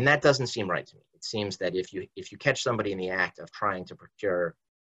 And that doesn't seem right to me. It seems that if you catch somebody in the act of trying to procure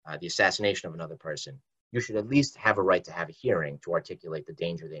the assassination of another person, you should at least have a right to have a hearing to articulate the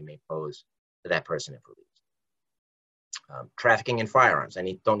danger they may pose to that person if released. Trafficking in firearms.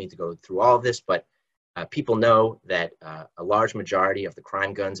 I don't need to go through all of this, but people know that a large majority of the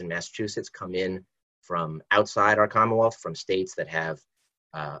crime guns in Massachusetts come in from outside our Commonwealth, from states that have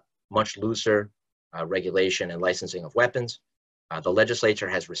much looser regulation and licensing of weapons. The legislature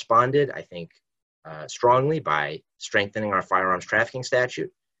has responded, I think, strongly by strengthening our firearms trafficking statute.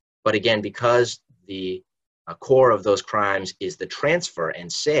 But again, because the core of those crimes is the transfer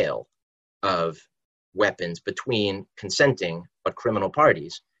and sale of weapons between consenting but criminal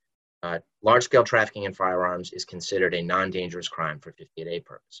parties, large-scale trafficking in firearms is considered a non-dangerous crime for 58A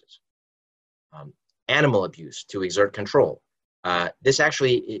purposes. Animal abuse to exert control. This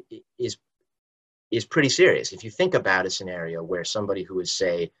actually is pretty serious. If you think about a scenario where somebody who is,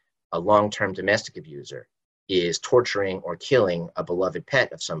 say, a long-term domestic abuser is torturing or killing a beloved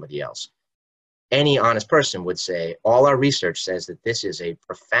pet of somebody else, any honest person would say, all our research says that this is a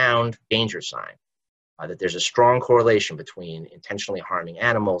profound danger sign, that there's a strong correlation between intentionally harming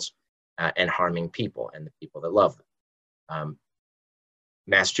animals and harming people and the people that love them.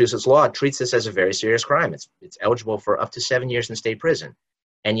 Massachusetts law treats this as a very serious crime. It's eligible for up to 7 years in state prison.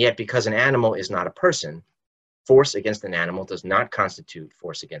 And yet, because an animal is not a person, force against an animal does not constitute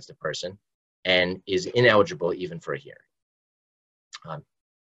force against a person and is ineligible even for a hearing.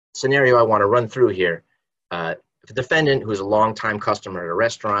 Scenario I want to run through here. If a defendant who is a longtime customer at a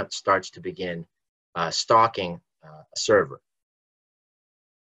restaurant starts to begin stalking a server,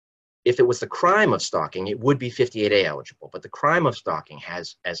 if it was the crime of stalking, it would be 58A eligible, but the crime of stalking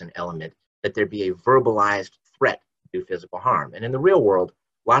has as an element that there be a verbalized threat to do physical harm. And in the real world,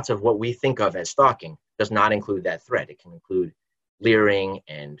 lots of what we think of as stalking does not include that threat. It can include leering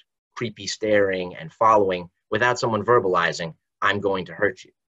and creepy staring and following without someone verbalizing, I'm going to hurt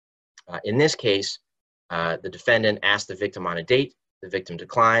you. In this case, the defendant asks the victim on a date, the victim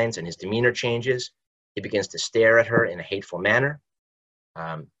declines and his demeanor changes. He begins to stare at her in a hateful manner.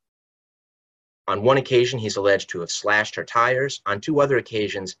 On one occasion, he's alleged to have slashed her tires. On 2 other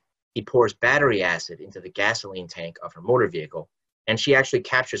occasions, he pours battery acid into the gasoline tank of her motor vehicle, and she actually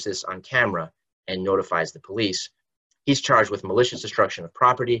captures this on camera and notifies the police. He's charged with malicious destruction of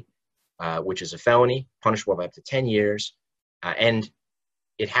property, which is a felony, punishable by up to 10 years, and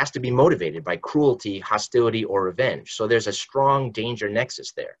it has to be motivated by cruelty, hostility, or revenge. So there's a strong danger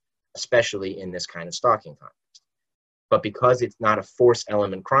nexus there, especially in this kind of stalking context. But because it's not a force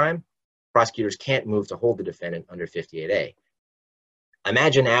element crime, prosecutors can't move to hold the defendant under 58A.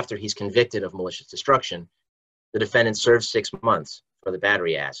 Imagine after he's convicted of malicious destruction, the defendant serves 6 months for the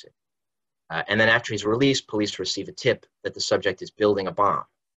battery acid. And then after he's released, police receive a tip that the subject is building a bomb.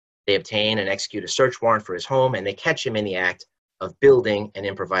 They obtain and execute a search warrant for his home, and they catch him in the act of building an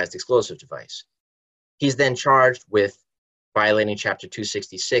improvised explosive device. He's then charged with violating Chapter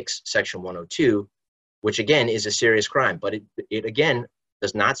 266, Section 102, which again is a serious crime, but it again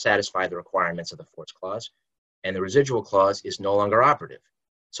does not satisfy the requirements of the force clause, and the residual clause is no longer operative.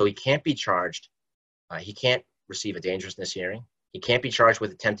 So he can't be charged, he can't receive a dangerousness hearing, He can't be charged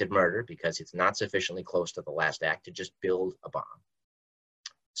with attempted murder because it's not sufficiently close to the last act to just build a bomb.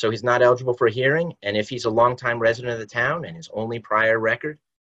 So he's not eligible for a hearing, and if he's a longtime resident of the town and his only prior record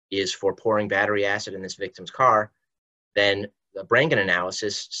is for pouring battery acid in this victim's car, then the Brangan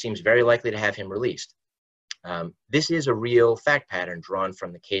analysis seems very likely to have him released. This is a real fact pattern drawn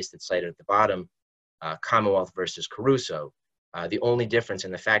from the case that's cited at the bottom, Commonwealth versus Caruso. The only difference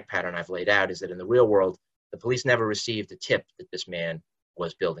in the fact pattern I've laid out is that in the real world, the police never received a tip that this man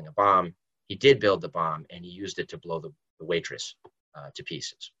was building a bomb. He did build the bomb, and he used it to blow the waitress to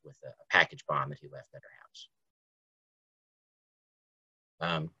pieces with a package bomb that he left at her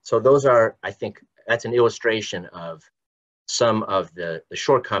house. So those are, I think, that's an illustration of some of the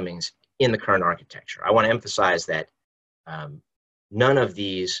shortcomings in the current architecture. I want to emphasize that none of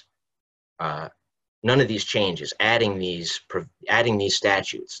these changes, adding these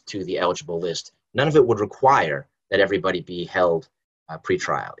statutes to the eligible list, none of it would require that everybody be held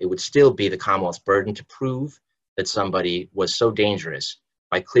pre-trial. It would still be the Commonwealth's burden to prove that somebody was so dangerous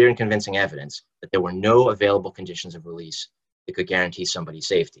by clear and convincing evidence that there were no available conditions of release that could guarantee somebody's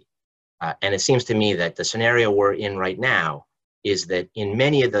safety. And it seems to me that the scenario we're in right now is that in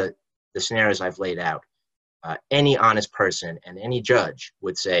many of the scenarios I've laid out, any honest person and any judge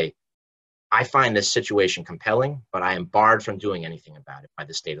would say, I find this situation compelling, but I am barred from doing anything about it by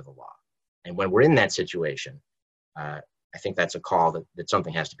the state of the law. And when we're in that situation, I think that's a call that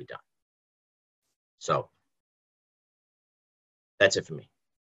something has to be done. So that's it for me.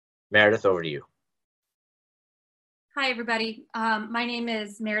 Meredith, over to you. Hi, everybody. My name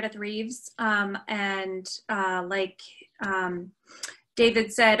is Meredith Reeves, and like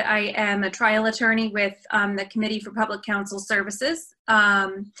David said, I am a trial attorney with the Committee for Public Counsel Services.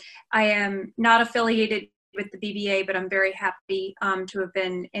 I am not affiliated with the BBA, but I'm very happy to have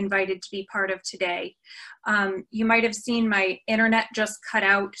been invited to be part of today. You might have seen my internet just cut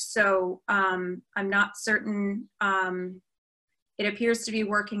out, so I'm not certain. It appears to be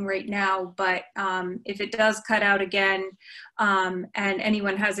working right now, but if it does cut out again and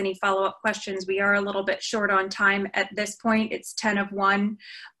anyone has any follow-up questions, we are a little bit short on time at this point. It's 10 of 1,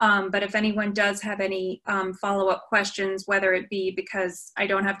 but if anyone does have any follow-up questions, whether it be because I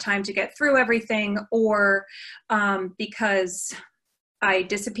don't have time to get through everything or because I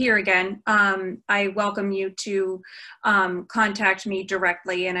disappear again, I welcome you to contact me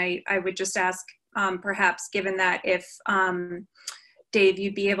directly, and I would just ask perhaps, given that, if Dave,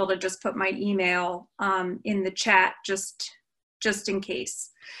 you'd be able to just put my email in the chat just in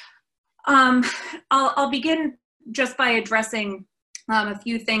case. I'll begin just by addressing a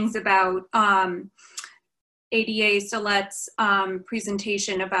few things about ADA Stilet's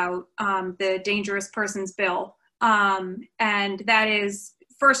presentation about the Dangerous Persons Bill. And that is,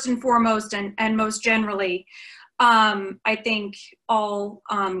 first and foremost, and most generally, I think all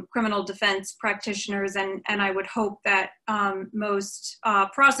criminal defense practitioners, and I would hope that most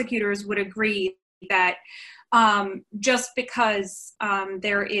prosecutors would agree that just because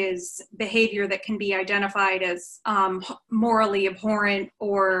there is behavior that can be identified as morally abhorrent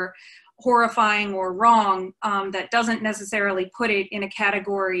or horrifying or wrong, that doesn't necessarily put it in a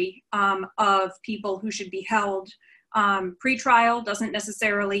category of people who should be held pre-trial, doesn't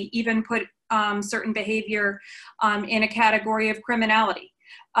necessarily even put certain behavior in a category of criminality.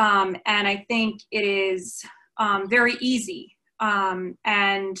 And I think it is very easy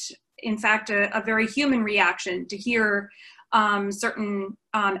and in fact a very human reaction to hear certain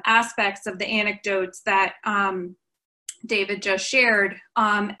aspects of the anecdotes that David just shared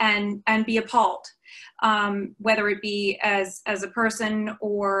and be appalled, whether it be as a person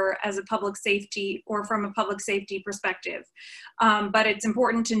or as a public safety or from a public safety perspective. But it's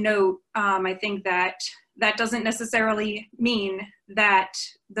important to note, I think, that doesn't necessarily mean that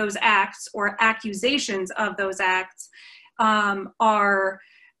those acts or accusations of those acts are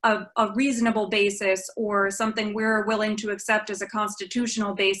a reasonable basis or something we're willing to accept as a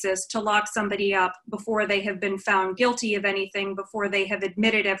constitutional basis to lock somebody up before they have been found guilty of anything, before they have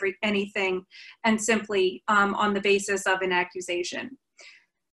admitted anything, and simply on the basis of an accusation.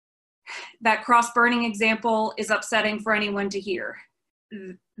 That cross-burning example is upsetting for anyone to hear.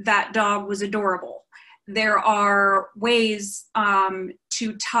 That dog was adorable. There are ways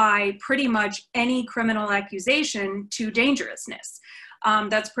to tie pretty much any criminal accusation to dangerousness.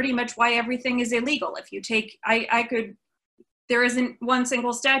 That's pretty much why everything is illegal. If you take, there isn't one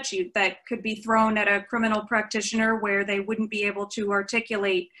single statute that could be thrown at a criminal practitioner where they wouldn't be able to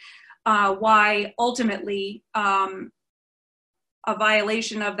articulate why ultimately a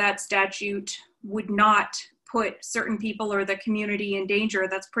violation of that statute would not put certain people or the community in danger,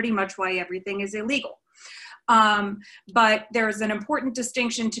 that's pretty much why everything is illegal. But there's an important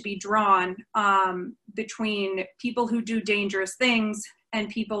distinction to be drawn between people who do dangerous things and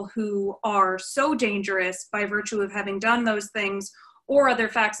people who are so dangerous by virtue of having done those things or other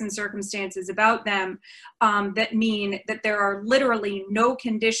facts and circumstances about them that mean that there are literally no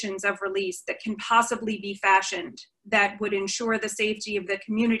conditions of release that can possibly be fashioned that would ensure the safety of the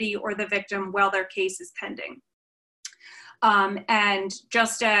community or the victim while their case is pending. And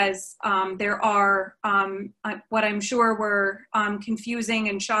just as there are what I'm sure were confusing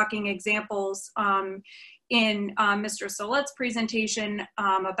and shocking examples in Mr. Solet's presentation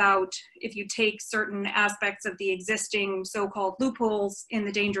about if you take certain aspects of the existing so-called loopholes in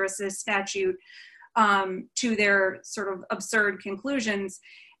the dangerousness statute to their sort of absurd conclusions,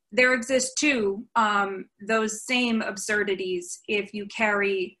 there exist too those same absurdities if you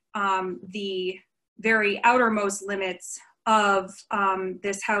carry the very outermost limits of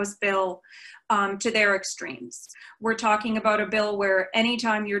this House bill to their extremes. We're talking about a bill where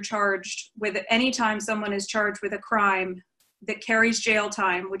anytime someone is charged with a crime that carries jail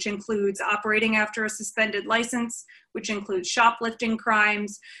time, which includes operating after a suspended license, which includes shoplifting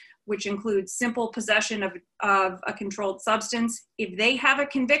crimes, which includes simple possession of a controlled substance, if they have a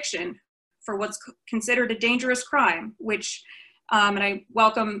conviction for what's considered a dangerous crime, which and I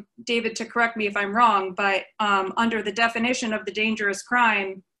welcome David to correct me if I'm wrong, but under the definition of the dangerous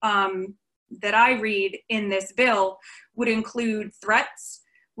crime that I read in this bill would include threats,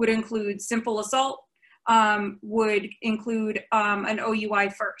 would include simple assault, would include an OUI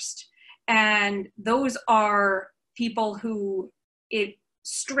first. And those are people who it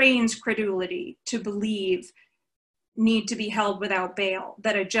strains credulity to believe need to be held without bail,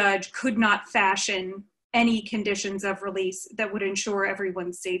 that a judge could not fashion any conditions of release that would ensure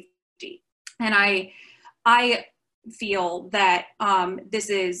everyone's safety. And I feel that this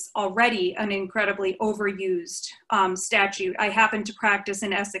is already an incredibly overused statute. I happen to practice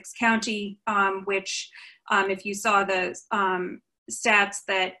in Essex County, which if you saw the stats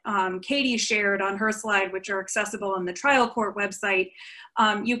that Katie shared on her slide, which are accessible on the trial court website,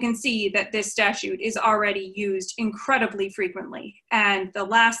 you can see that this statute is already used incredibly frequently. And the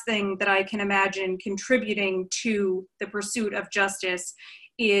last thing that I can imagine contributing to the pursuit of justice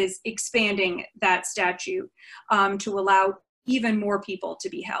is expanding that statute to allow even more people to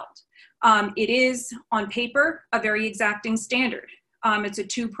be held. It is, on paper, a very exacting standard. It's a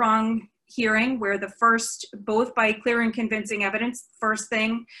two-prong hearing where the first, both by clear and convincing evidence, first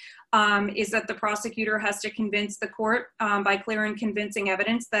thing is that the prosecutor has to convince the court by clear and convincing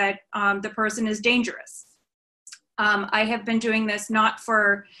evidence that the person is dangerous. I have been doing this not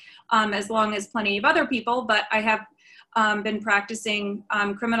for as long as plenty of other people, but I have been practicing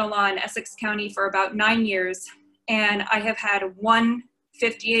criminal law in Essex County for about 9 years, and I have had one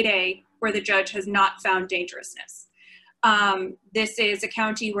 58A where the judge has not found dangerousness. This is a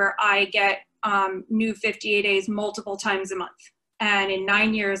county where I get new 58As multiple times a month. And in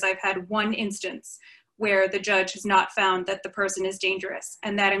 9 years, I've had one instance where the judge has not found that the person is dangerous.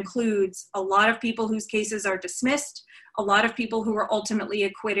 And that includes a lot of people whose cases are dismissed, a lot of people who are ultimately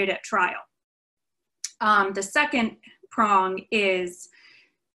acquitted at trial. The second prong is,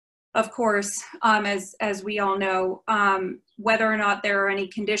 of course, as we all know, whether or not there are any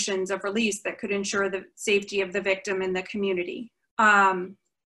conditions of release that could ensure the safety of the victim in the community. And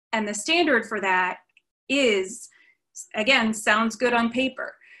the standard for that is, again, sounds good on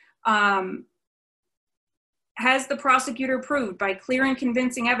paper. Has the prosecutor proved by clear and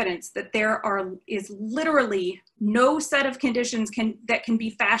convincing evidence that there is literally no set of conditions that can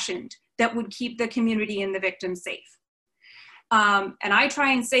be fashioned that would keep the community and the victim safe? And I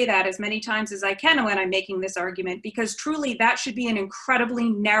try and say that as many times as I can when I'm making this argument, because truly that should be an incredibly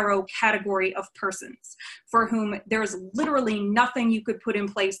narrow category of persons for whom there's literally nothing you could put in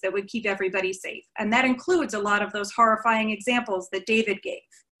place that would keep everybody safe. And that includes a lot of those horrifying examples that David gave.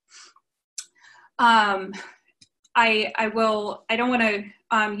 I don't want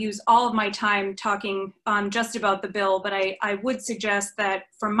to use all of my time talking just about the bill, but I would suggest that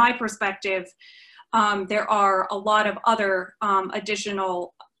from my perspective, there are a lot of other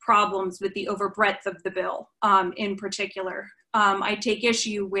additional problems with the overbreadth of the bill in particular. I take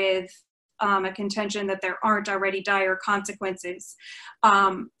issue with a contention that there aren't already dire consequences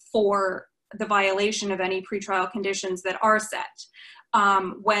for the violation of any pretrial conditions that are set.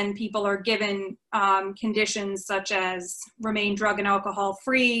 When people are given conditions such as remain drug and alcohol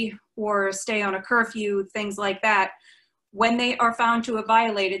free or stay on a curfew, things like that, when they are found to have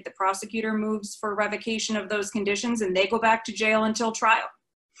violated, the prosecutor moves for revocation of those conditions and they go back to jail until trial.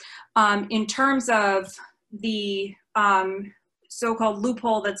 In terms of the so-called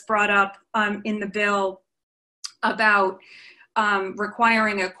loophole that's brought up in the bill about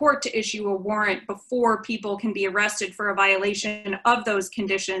requiring a court to issue a warrant before people can be arrested for a violation of those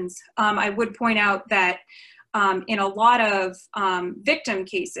conditions. I would point out that in a lot of victim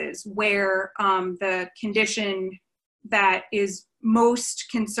cases where the condition that is most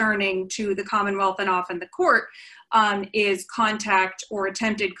concerning to the Commonwealth and often the court is contact or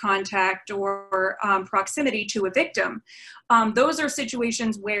attempted contact or proximity to a victim. Those are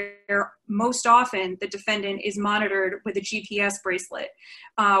situations where most often the defendant is monitored with a GPS bracelet.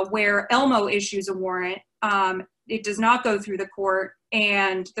 Where Elmo issues a warrant, it does not go through the court,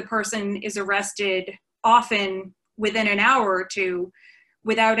 and the person is arrested often within an hour or two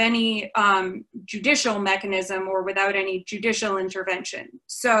without any judicial mechanism or without any judicial intervention.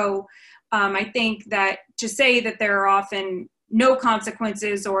 So I think that to say that there are often no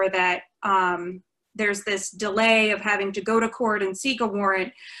consequences or that there's this delay of having to go to court and seek a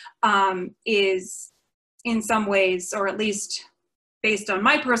warrant is in some ways, or at least based on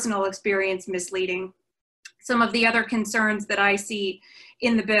my personal experience, misleading. Some of the other concerns that I see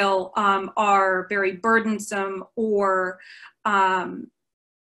in the bill are very burdensome or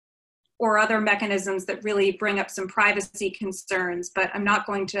other mechanisms that really bring up some privacy concerns, but I'm not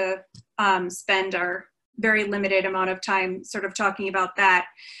going to spend our very limited amount of time sort of talking about that.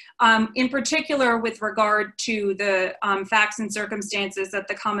 In particular, with regard to the facts and circumstances that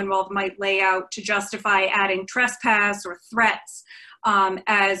the Commonwealth might lay out to justify adding trespass or threats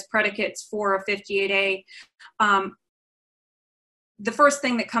as predicates for a 58A, the first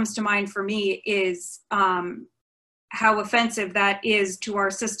thing that comes to mind for me is how offensive that is to our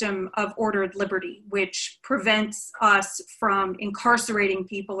system of ordered liberty, which prevents us from incarcerating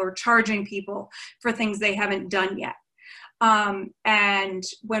people or charging people for things they haven't done yet. And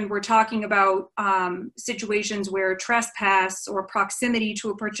when we're talking about situations where trespass or proximity to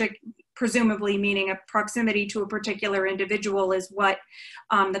a presumably meaning a proximity to a particular individual is what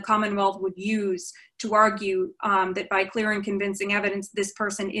the Commonwealth would use to argue that by clear and convincing evidence, this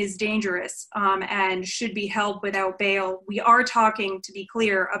person is dangerous and should be held without bail. We are talking, to be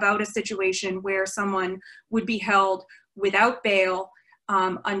clear, about a situation where someone would be held without bail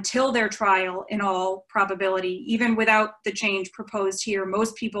until their trial, in all probability. Even without the change proposed here,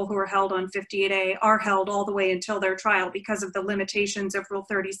 most people who are held on 58A are held all the way until their trial because of the limitations of Rule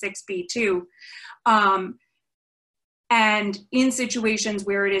 36b-2. And in situations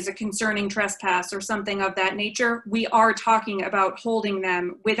where it is a concerning trespass or something of that nature, we are talking about holding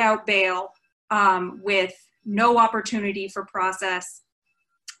them without bail with no opportunity for process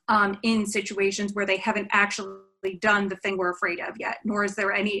in situations where they haven't actually done the thing we're afraid of yet, nor is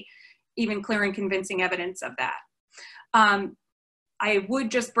there any even clear and convincing evidence of that. I would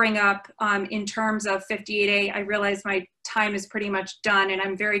just bring up in terms of 58A, I realize my time is pretty much done, and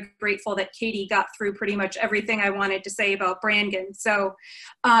I'm very grateful that Katie got through pretty much everything I wanted to say about Brangan. So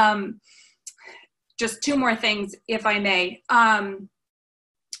just two more things, if I may.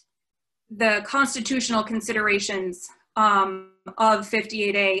 The constitutional considerations of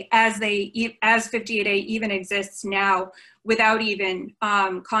 58A as 58A even exists now, without even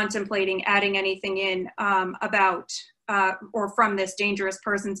contemplating adding anything in about or from this dangerous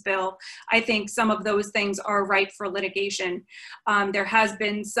persons bill. I think some of those things are ripe for litigation. There has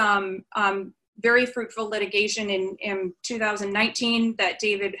been some very fruitful litigation in 2019 that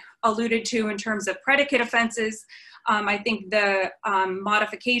David alluded to in terms of predicate offenses. I think the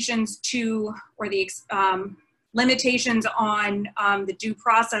modifications to, or the limitations on the due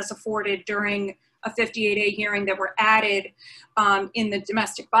process afforded during a 58A hearing that were added in the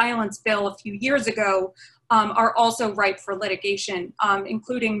domestic violence bill a few years ago are also ripe for litigation,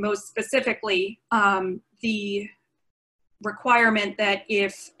 including most specifically the requirement that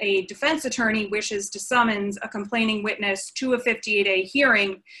if a defense attorney wishes to summons a complaining witness to a 58A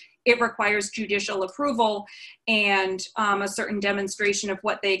hearing, it requires judicial approval and a certain demonstration of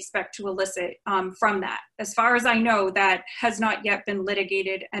what they expect to elicit from that. As far as I know, that has not yet been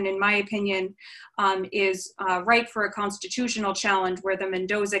litigated, and in my opinion, is ripe for a constitutional challenge, where the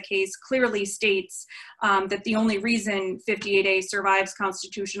Mendoza case clearly states that the only reason 58A survives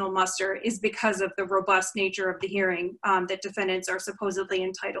constitutional muster is because of the robust nature of the hearing that defendants are supposedly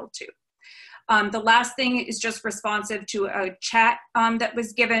entitled to. The last thing is just responsive to a chat that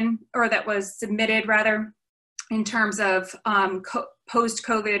was given, or that was submitted rather, in terms of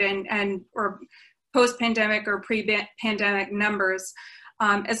post-COVID or post-pandemic or pre-pandemic numbers.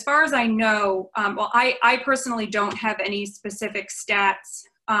 As far as I know, well, I personally don't have any specific stats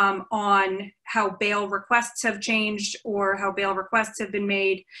on how bail requests have changed or how bail requests have been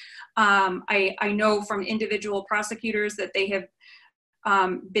made. I know from individual prosecutors that they have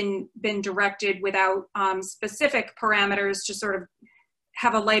been directed without specific parameters to sort of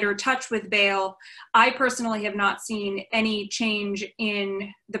have a lighter touch with bail. I personally have not seen any change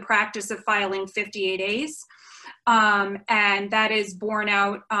in the practice of filing 58As. And that is borne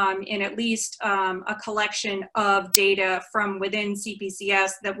out in at least a collection of data from within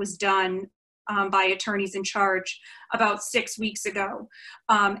CPCS that was done by attorneys in charge about 6 weeks ago.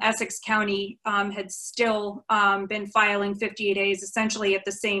 Essex County had still been filing 58As essentially at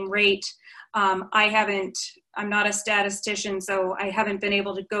the same rate. I'm not a statistician, so I haven't been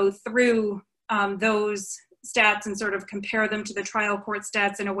able to go through those stats and sort of compare them to the trial court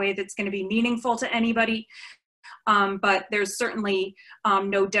stats in a way that's going to be meaningful to anybody. But there's certainly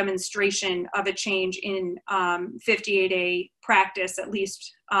no demonstration of a change in 58A practice, at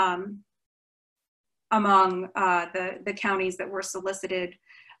least among the counties that were solicited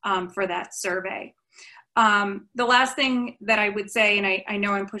for that survey. The last thing that I would say, and I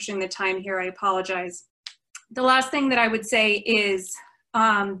know I'm pushing the time here, I apologize. The last thing that I would say is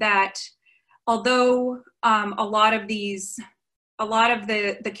that although a lot of the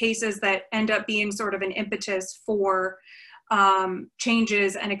cases that end up being sort of an impetus for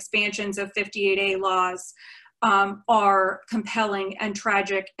changes and expansions of 58A laws are compelling and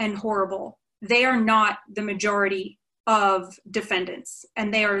tragic and horrible, they are not the majority of defendants,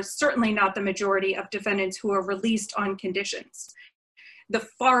 and they are certainly not the majority of defendants who are released on conditions. The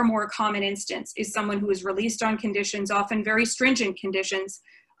far more common instance is someone who is released on conditions, often very stringent conditions,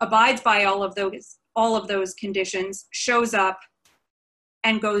 abides by all of those conditions, shows up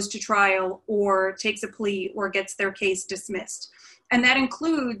and goes to trial or takes a plea or gets their case dismissed. And that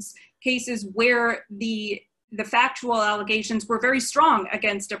includes cases where the factual allegations were very strong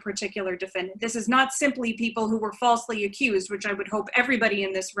against a particular defendant. This is not simply people who were falsely accused, which I would hope everybody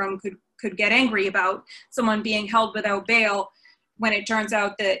in this room could get angry about, someone being held without bail when it turns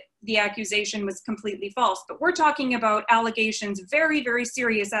out that the accusation was completely false. But we're talking about allegations, very, very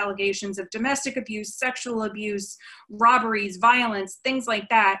serious allegations of domestic abuse, sexual abuse, robberies, violence, things like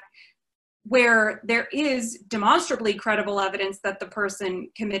that, where there is demonstrably credible evidence that the person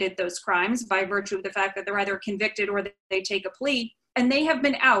committed those crimes by virtue of the fact that they're either convicted or they take a plea, and they have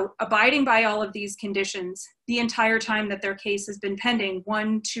been out abiding by all of these conditions the entire time that their case has been pending,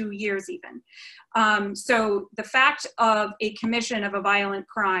 1-2 years even. So the fact of a commission of a violent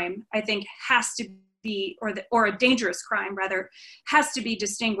crime, I think, has to be, or a dangerous crime rather, has to be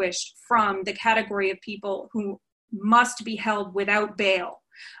distinguished from the category of people who must be held without bail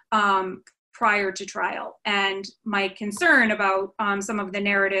prior to trial. And my concern about some of the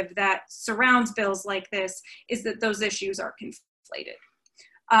narrative that surrounds bills like this is that those issues are conflated.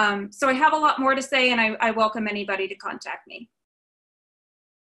 So I have a lot more to say, and I welcome anybody to contact me.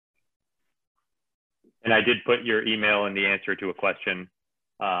 And I did put your email in the answer to a question,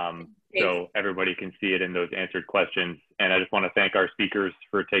 so everybody can see it in those answered questions. And I just want to thank our speakers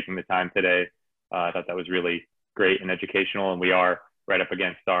for taking the time today. I thought that was really great and educational, and we are right up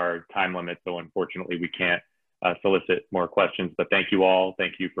against our time limit, so unfortunately we can't solicit more questions. But thank you all.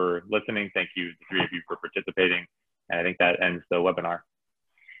 Thank you for listening. Thank you, the three of you, for participating. And I think that ends the webinar.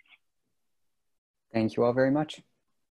 Thank you all very much.